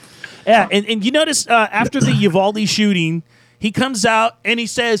 Yeah, and you notice after the Uvalde shooting, he comes out and he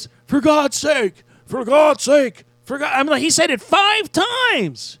says, for God's sake, for God's sake, for God. I'm like, he said it 5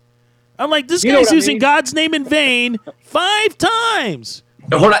 times. I'm like, this guy's using God's name in vain 5 times.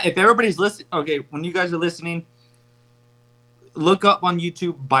 Hold on, if everybody's listening, okay, when you guys are listening, look up on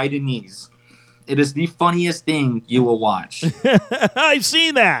YouTube Bidenese. It is the funniest thing you will watch. I've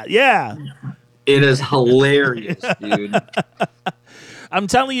seen that, yeah. It is hilarious, dude. I'm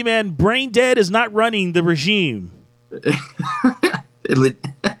telling you, man, brain dead is not running the regime. It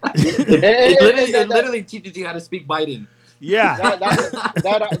literally teaches you how to speak Biden. Yeah.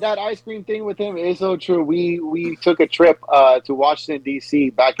 that ice cream thing with him is so true. We took a trip to Washington, D.C.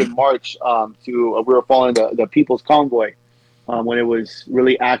 back in March. We were following the People's Convoy when it was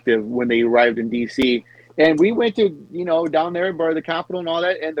really active when they arrived in D.C. And we went to, down there by the Capitol and all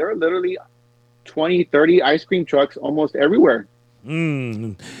that, and there are literally 20, 30 ice cream trucks almost everywhere.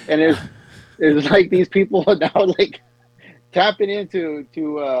 And it's like these people are now like tapping into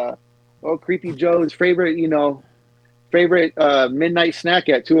Creepy Joe's favorite midnight snack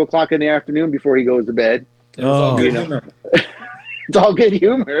at 2:00 in the afternoon before he goes to bed. It's all good humor. It's all good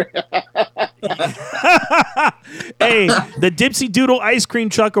humor. Hey, the Dipsy Doodle ice cream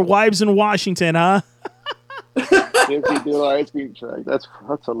truck arrives in Washington, huh? Dipsy Doodle ice cream truck. That's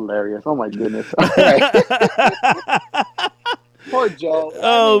hilarious. Oh my goodness. All right. Poor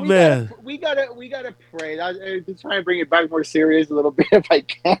Joe. Man. We gotta pray. I'm just trying to bring it back more serious a little bit if I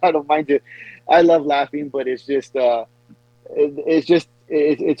can. I don't mind it. I love laughing, but it's just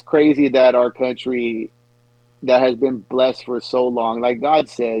it's crazy that our country that has been blessed for so long, like God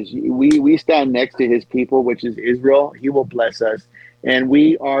says, we stand next to his people, which is Israel. He will bless us. And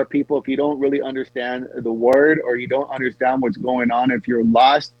we are people, if you don't really understand the word or you don't understand what's going on, if you're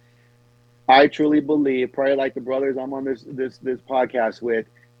lost, I truly believe, probably like the brothers I'm on this podcast with,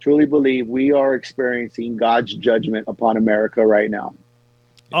 truly believe we are experiencing God's judgment upon America right now.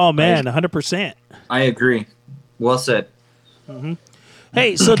 Oh man, 100%. I agree. Well said. Mm-hmm.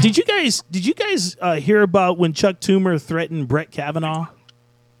 Hey, so did you guys hear about when Chuck Toomer threatened Brett Kavanaugh?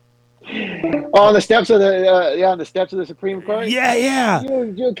 On the steps of the Supreme Court. Yeah.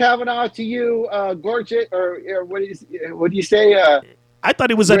 You Kavanaugh to you, Gorget, or what do you say? I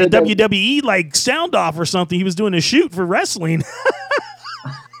thought it was at a WWE like sound off or something. He was doing a shoot for wrestling.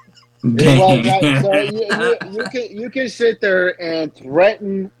 Well, you can sit there and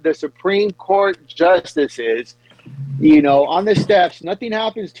threaten the Supreme Court justices, on the steps. Nothing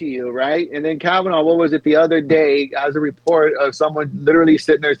happens to you, right? And then Kavanaugh, what was it the other day? As a report of someone literally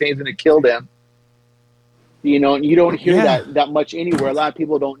sitting there saying he's going to kill them. And you don't hear that much anywhere. A lot of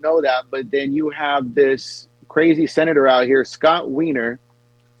people don't know that. But then you have this crazy senator out here, Scott Wiener.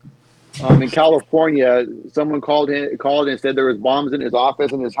 In California, someone called and said there was bombs in his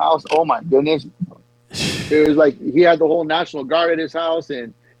office and his house. Oh my goodness! It was like he had the whole National Guard at his house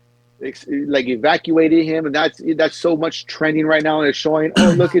and like evacuated him, and that's so much trending right now, and it's showing.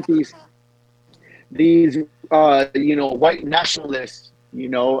 Oh, look at these white nationalists,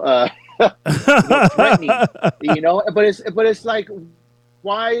 threatening, but it's like,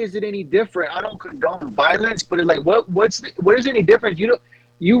 why is it any different? I don't condone violence, but it's like, what is any different?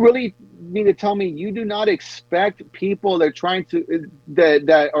 You really need to tell me you do not expect people that are trying to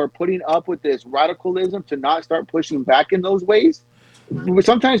that are putting up with this radicalism to not start pushing back in those ways?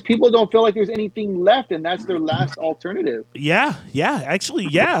 Sometimes people don't feel like there's anything left, and that's their last alternative. Yeah,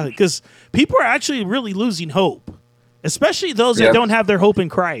 because people are actually really losing hope, especially those that don't have their hope in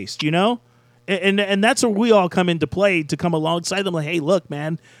Christ, and that's where we all come into play to come alongside them. Like, hey, look,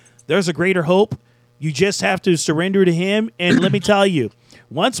 man, there's a greater hope. You just have to surrender to him. And let me tell you,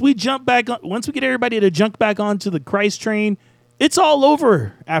 once we get everybody to jump back onto the Christ train, it's all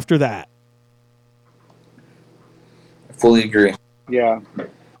over after that. I fully agree. Yeah.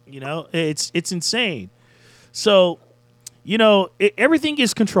 It's insane. So, everything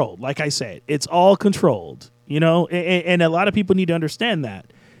is controlled. Like I said, it's all controlled, and a lot of people need to understand that.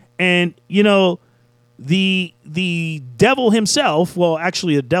 And, the devil himself, well,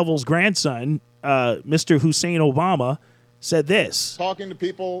 actually the devil's grandson, Mr. Hussein Obama, said this. Talking to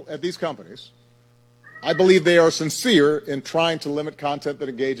people at these companies, I believe they are sincere in trying to limit content that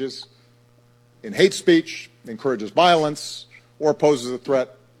engages in hate speech, encourages violence, or poses a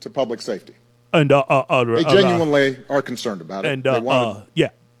threat to public safety. And they genuinely are concerned about it. And they want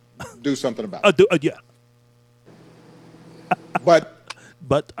to do something about it. Yeah. But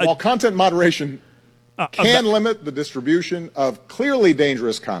while content moderation can limit the distribution of clearly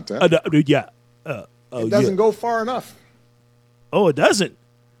dangerous content, it doesn't go far enough. Oh, it doesn't.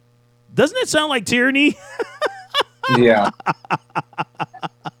 Doesn't it sound like tyranny? Yeah.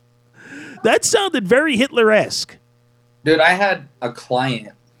 That sounded very Hitler-esque. Dude, I had a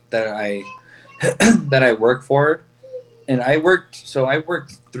client that I worked for, and I worked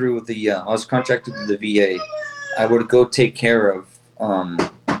through the I was contracted to the VA. I would go take care of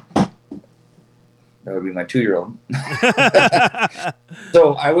that would be my 2-year-old.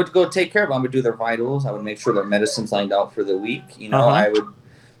 So I would go take care of them. I would do their vitals. I would make sure their medicine's lined out for the week.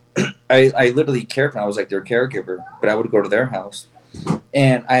 I literally cared for them. I was like their caregiver, but I would go to their house.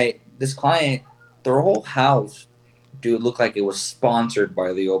 And this client, their whole house, dude, looked like it was sponsored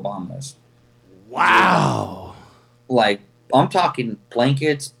by the Obamas. Wow. Like, I'm talking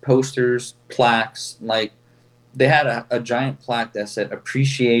blankets, posters, plaques. Like, they had a giant plaque that said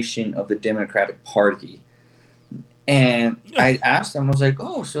appreciation of the Democratic Party. And I asked them, I was like,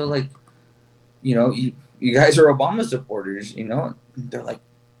 oh, so like, you guys are Obama supporters, They're like,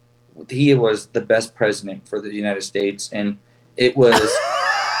 he was the best president for the United States. And it was,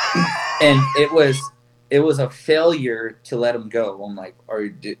 it was a failure to let him go. I'm like,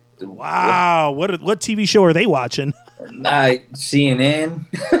 wow. What TV show are they watching? CNN.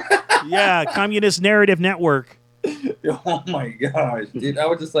 Yeah. Communist Narrative Network. Oh my gosh, dude. I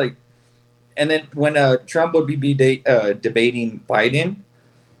was just like, and then when Trump would be debating Biden,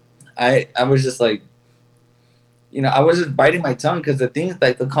 I was just like, I was just biting my tongue because the things,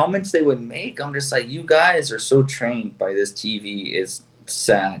 like the comments they would make, I'm just like, you guys are so trained by this TV. It's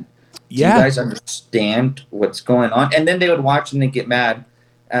sad. Yeah. You guys understand what's going on? And then they would watch and they get mad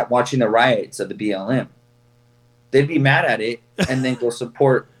at watching the riots of the BLM. They'd be mad at it and then go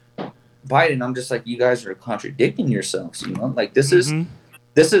support Biden. I'm just like, you guys are contradicting yourselves, Like this is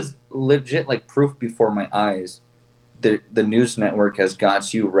legit, like proof before my eyes. The news network has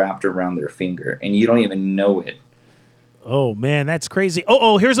got you wrapped around their finger and you don't even know it. Oh man, that's crazy.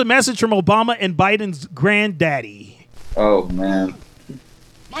 Oh, here's a message from Obama and Biden's granddaddy. Oh man.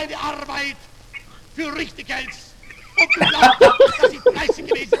 Meine Arbeit für Richtiges und glaubt, dass ich fleißig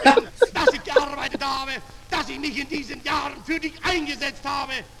gewesen bin, dass ich gearbeitet habe, dass ich mich in diesen Jahren für dich eingesetzt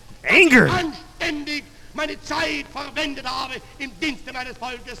habe. Anger. Dass ich anständig meine Zeit verwendet habe im Dienste meines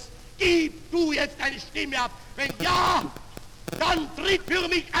Volkes. Gib du jetzt deine Stimme ab. Wenn ja, dann tritt für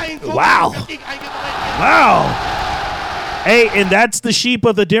mich ein. So Wow. Wow. Hey, and that's the sheep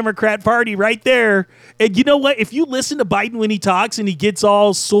of the Democrat Party right there. And you know what? If you listen to Biden when he talks and he gets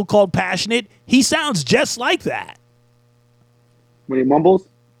all so-called passionate, he sounds just like that. When he mumbles?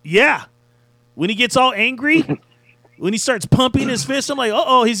 Yeah. When he gets all angry, when he starts pumping his fist, I'm like,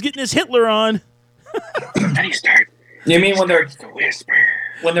 he's getting his Hitler on. Then he starts. You mean when they're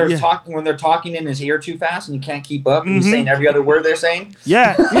talking in his ear too fast and you can't keep up and he's saying every other word they're saying?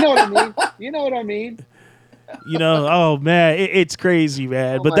 Yeah. You know what I mean? Oh man, it's crazy,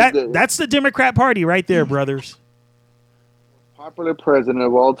 man. But that's the Democrat Party right there, brothers. Popular president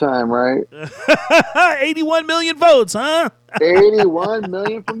of all time, right? 81 million votes, huh? 81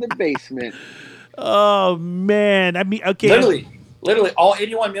 million from the basement. Oh man, I mean, okay. Literally, all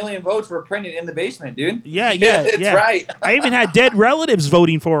 81 million votes were printed in the basement, dude. Yeah, That's right. I even had dead relatives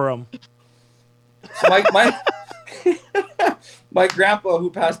voting for him. So my grandpa, who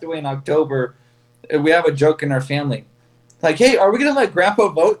passed away in October, we have a joke in our family. Like, hey, are we going to let Grandpa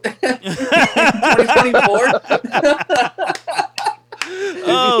vote in 2024?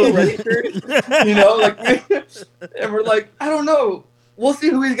 And we're like, I don't know. We'll see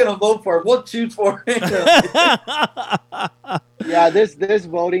who he's going to vote for. We'll choose for him. Yeah, this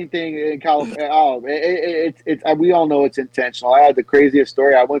voting thing in California, it's we all know it's intentional. I had the craziest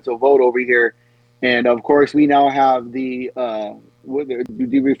story. I went to vote over here, and of course, we now have the do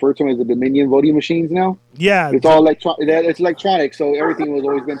you refer to them as the Dominion voting machines now? Yeah. It's all electronic. It's electronic, so everything was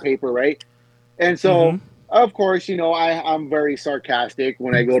always been paper, right? And so, of course, I'm very sarcastic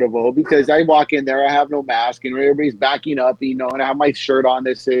when I go to vote because I walk in there, I have no mask, and everybody's backing up, and I have my shirt on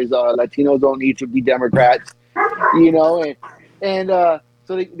that says Latinos don't need to be Democrats,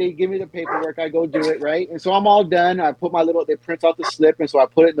 so they give me the paperwork, I go do it, right? And so I'm all done. I put they print out the slip, and so I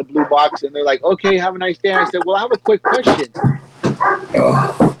put it in the blue box, and they're like, okay, have a nice day. I said, well, I have a quick question.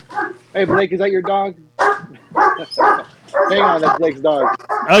 Hey, Blake, is that your dog? Hang on, that's Blake's dog.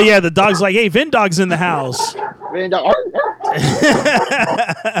 Oh, yeah, the dog's like, hey, Vin Dog's in the house. Vin Dog.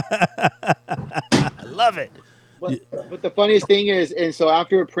 I love it. But the funniest thing is, and so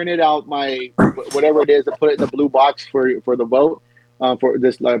after I printed out my, whatever it is, I put it in the blue box for the vote, for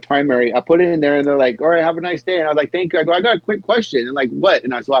this primary, I put it in there, and they're like, all right, have a nice day. And I was like, thank you. I go, I got a quick question. And like, what?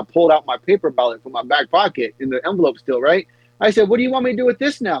 And so I pulled out my paper ballot from my back pocket in the envelope still, right? I said, what do you want me to do with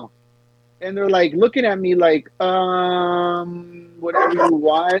this now? And they're like looking at me like, whatever you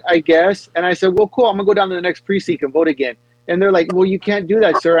want, I guess. And I said, well, cool. I'm going to go down to the next precinct and vote again. And they're like, well, you can't do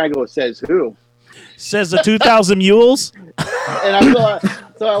that, sir. I go, says who? Says the 2,000 mules. And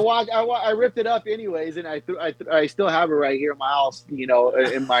I ripped it up anyways. And I still have it right here in my house,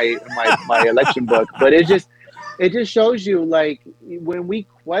 in my election book. But it just shows you, like, when we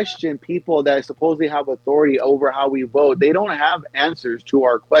question people that supposedly have authority over how we vote, they don't have answers to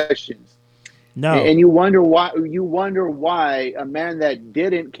our questions. No. And you wonder why a man that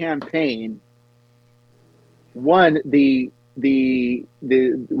didn't campaign won the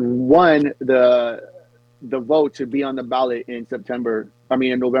vote to be on the ballot in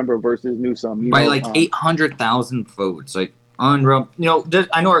November versus Newsom. By like 800,000 votes. Like, unreal.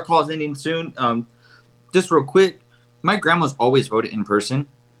 I know our call is ending soon. Just real quick, my grandma's always voted in person.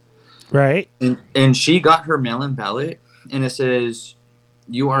 Right. And she got her mail-in ballot, and it says,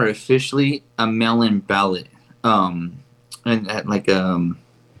 you are officially a mail-in ballot. I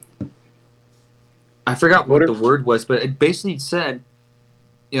forgot what the word was, but it basically said,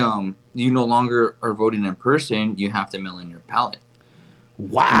 you no longer are voting in person, you have to mail in your ballot.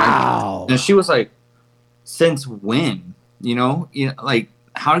 Wow. And she was like, since when? Like,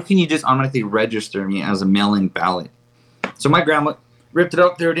 how can you just automatically register me as a mail-in ballot? So my grandma ripped it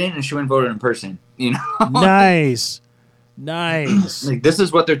up, threw it in, and she went and voted in person. Nice. Like, this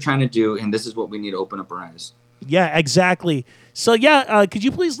is what they're trying to do, and this is what we need to open up our eyes. Yeah, exactly. So, could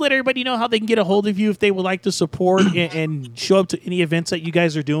you please let everybody know how they can get a hold of you if they would like to support and show up to any events that you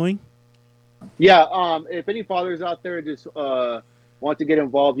guys are doing? Yeah, if any fathers out there just want to get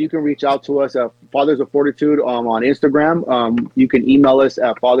involved, you can reach out to us at Fathers of Fortitude on Instagram. You can email us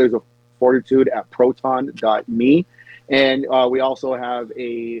at fathersoffortitude@proton.me. And we also have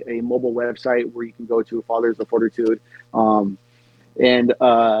a mobile website where you can go to Fathers of Fortitude. And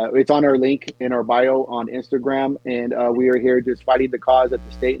it's on our link in our bio on Instagram. And we are here just fighting the cause at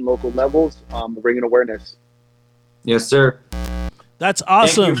the state and local levels, bringing awareness. Yes, sir. That's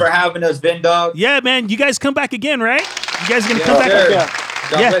awesome. Thank you for having us, Vin Dog. Yeah, man. You guys come back again, right? You guys going to come back? Yeah.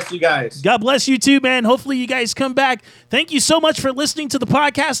 God bless you guys. God bless you too, man. Hopefully you guys come back. Thank you so much for listening to the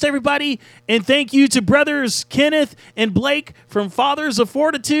podcast, everybody. And thank you to brothers Kenneth and Blake from Fathers of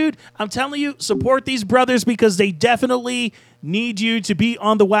Fortitude. I'm telling you, support these brothers because they definitely need you to be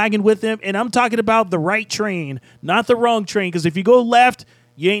on the wagon with them. And I'm talking about the right train, not the wrong train. Because if you go left,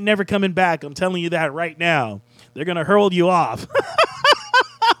 you ain't never coming back. I'm telling you that right now. They're going to hurl you off.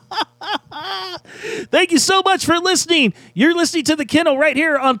 Thank you so much for listening. You're listening to The Kennel right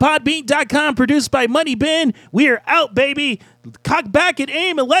here on Podbean.com, produced by Money Ben. We are out, baby. Cock back and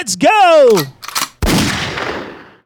aim, and let's go.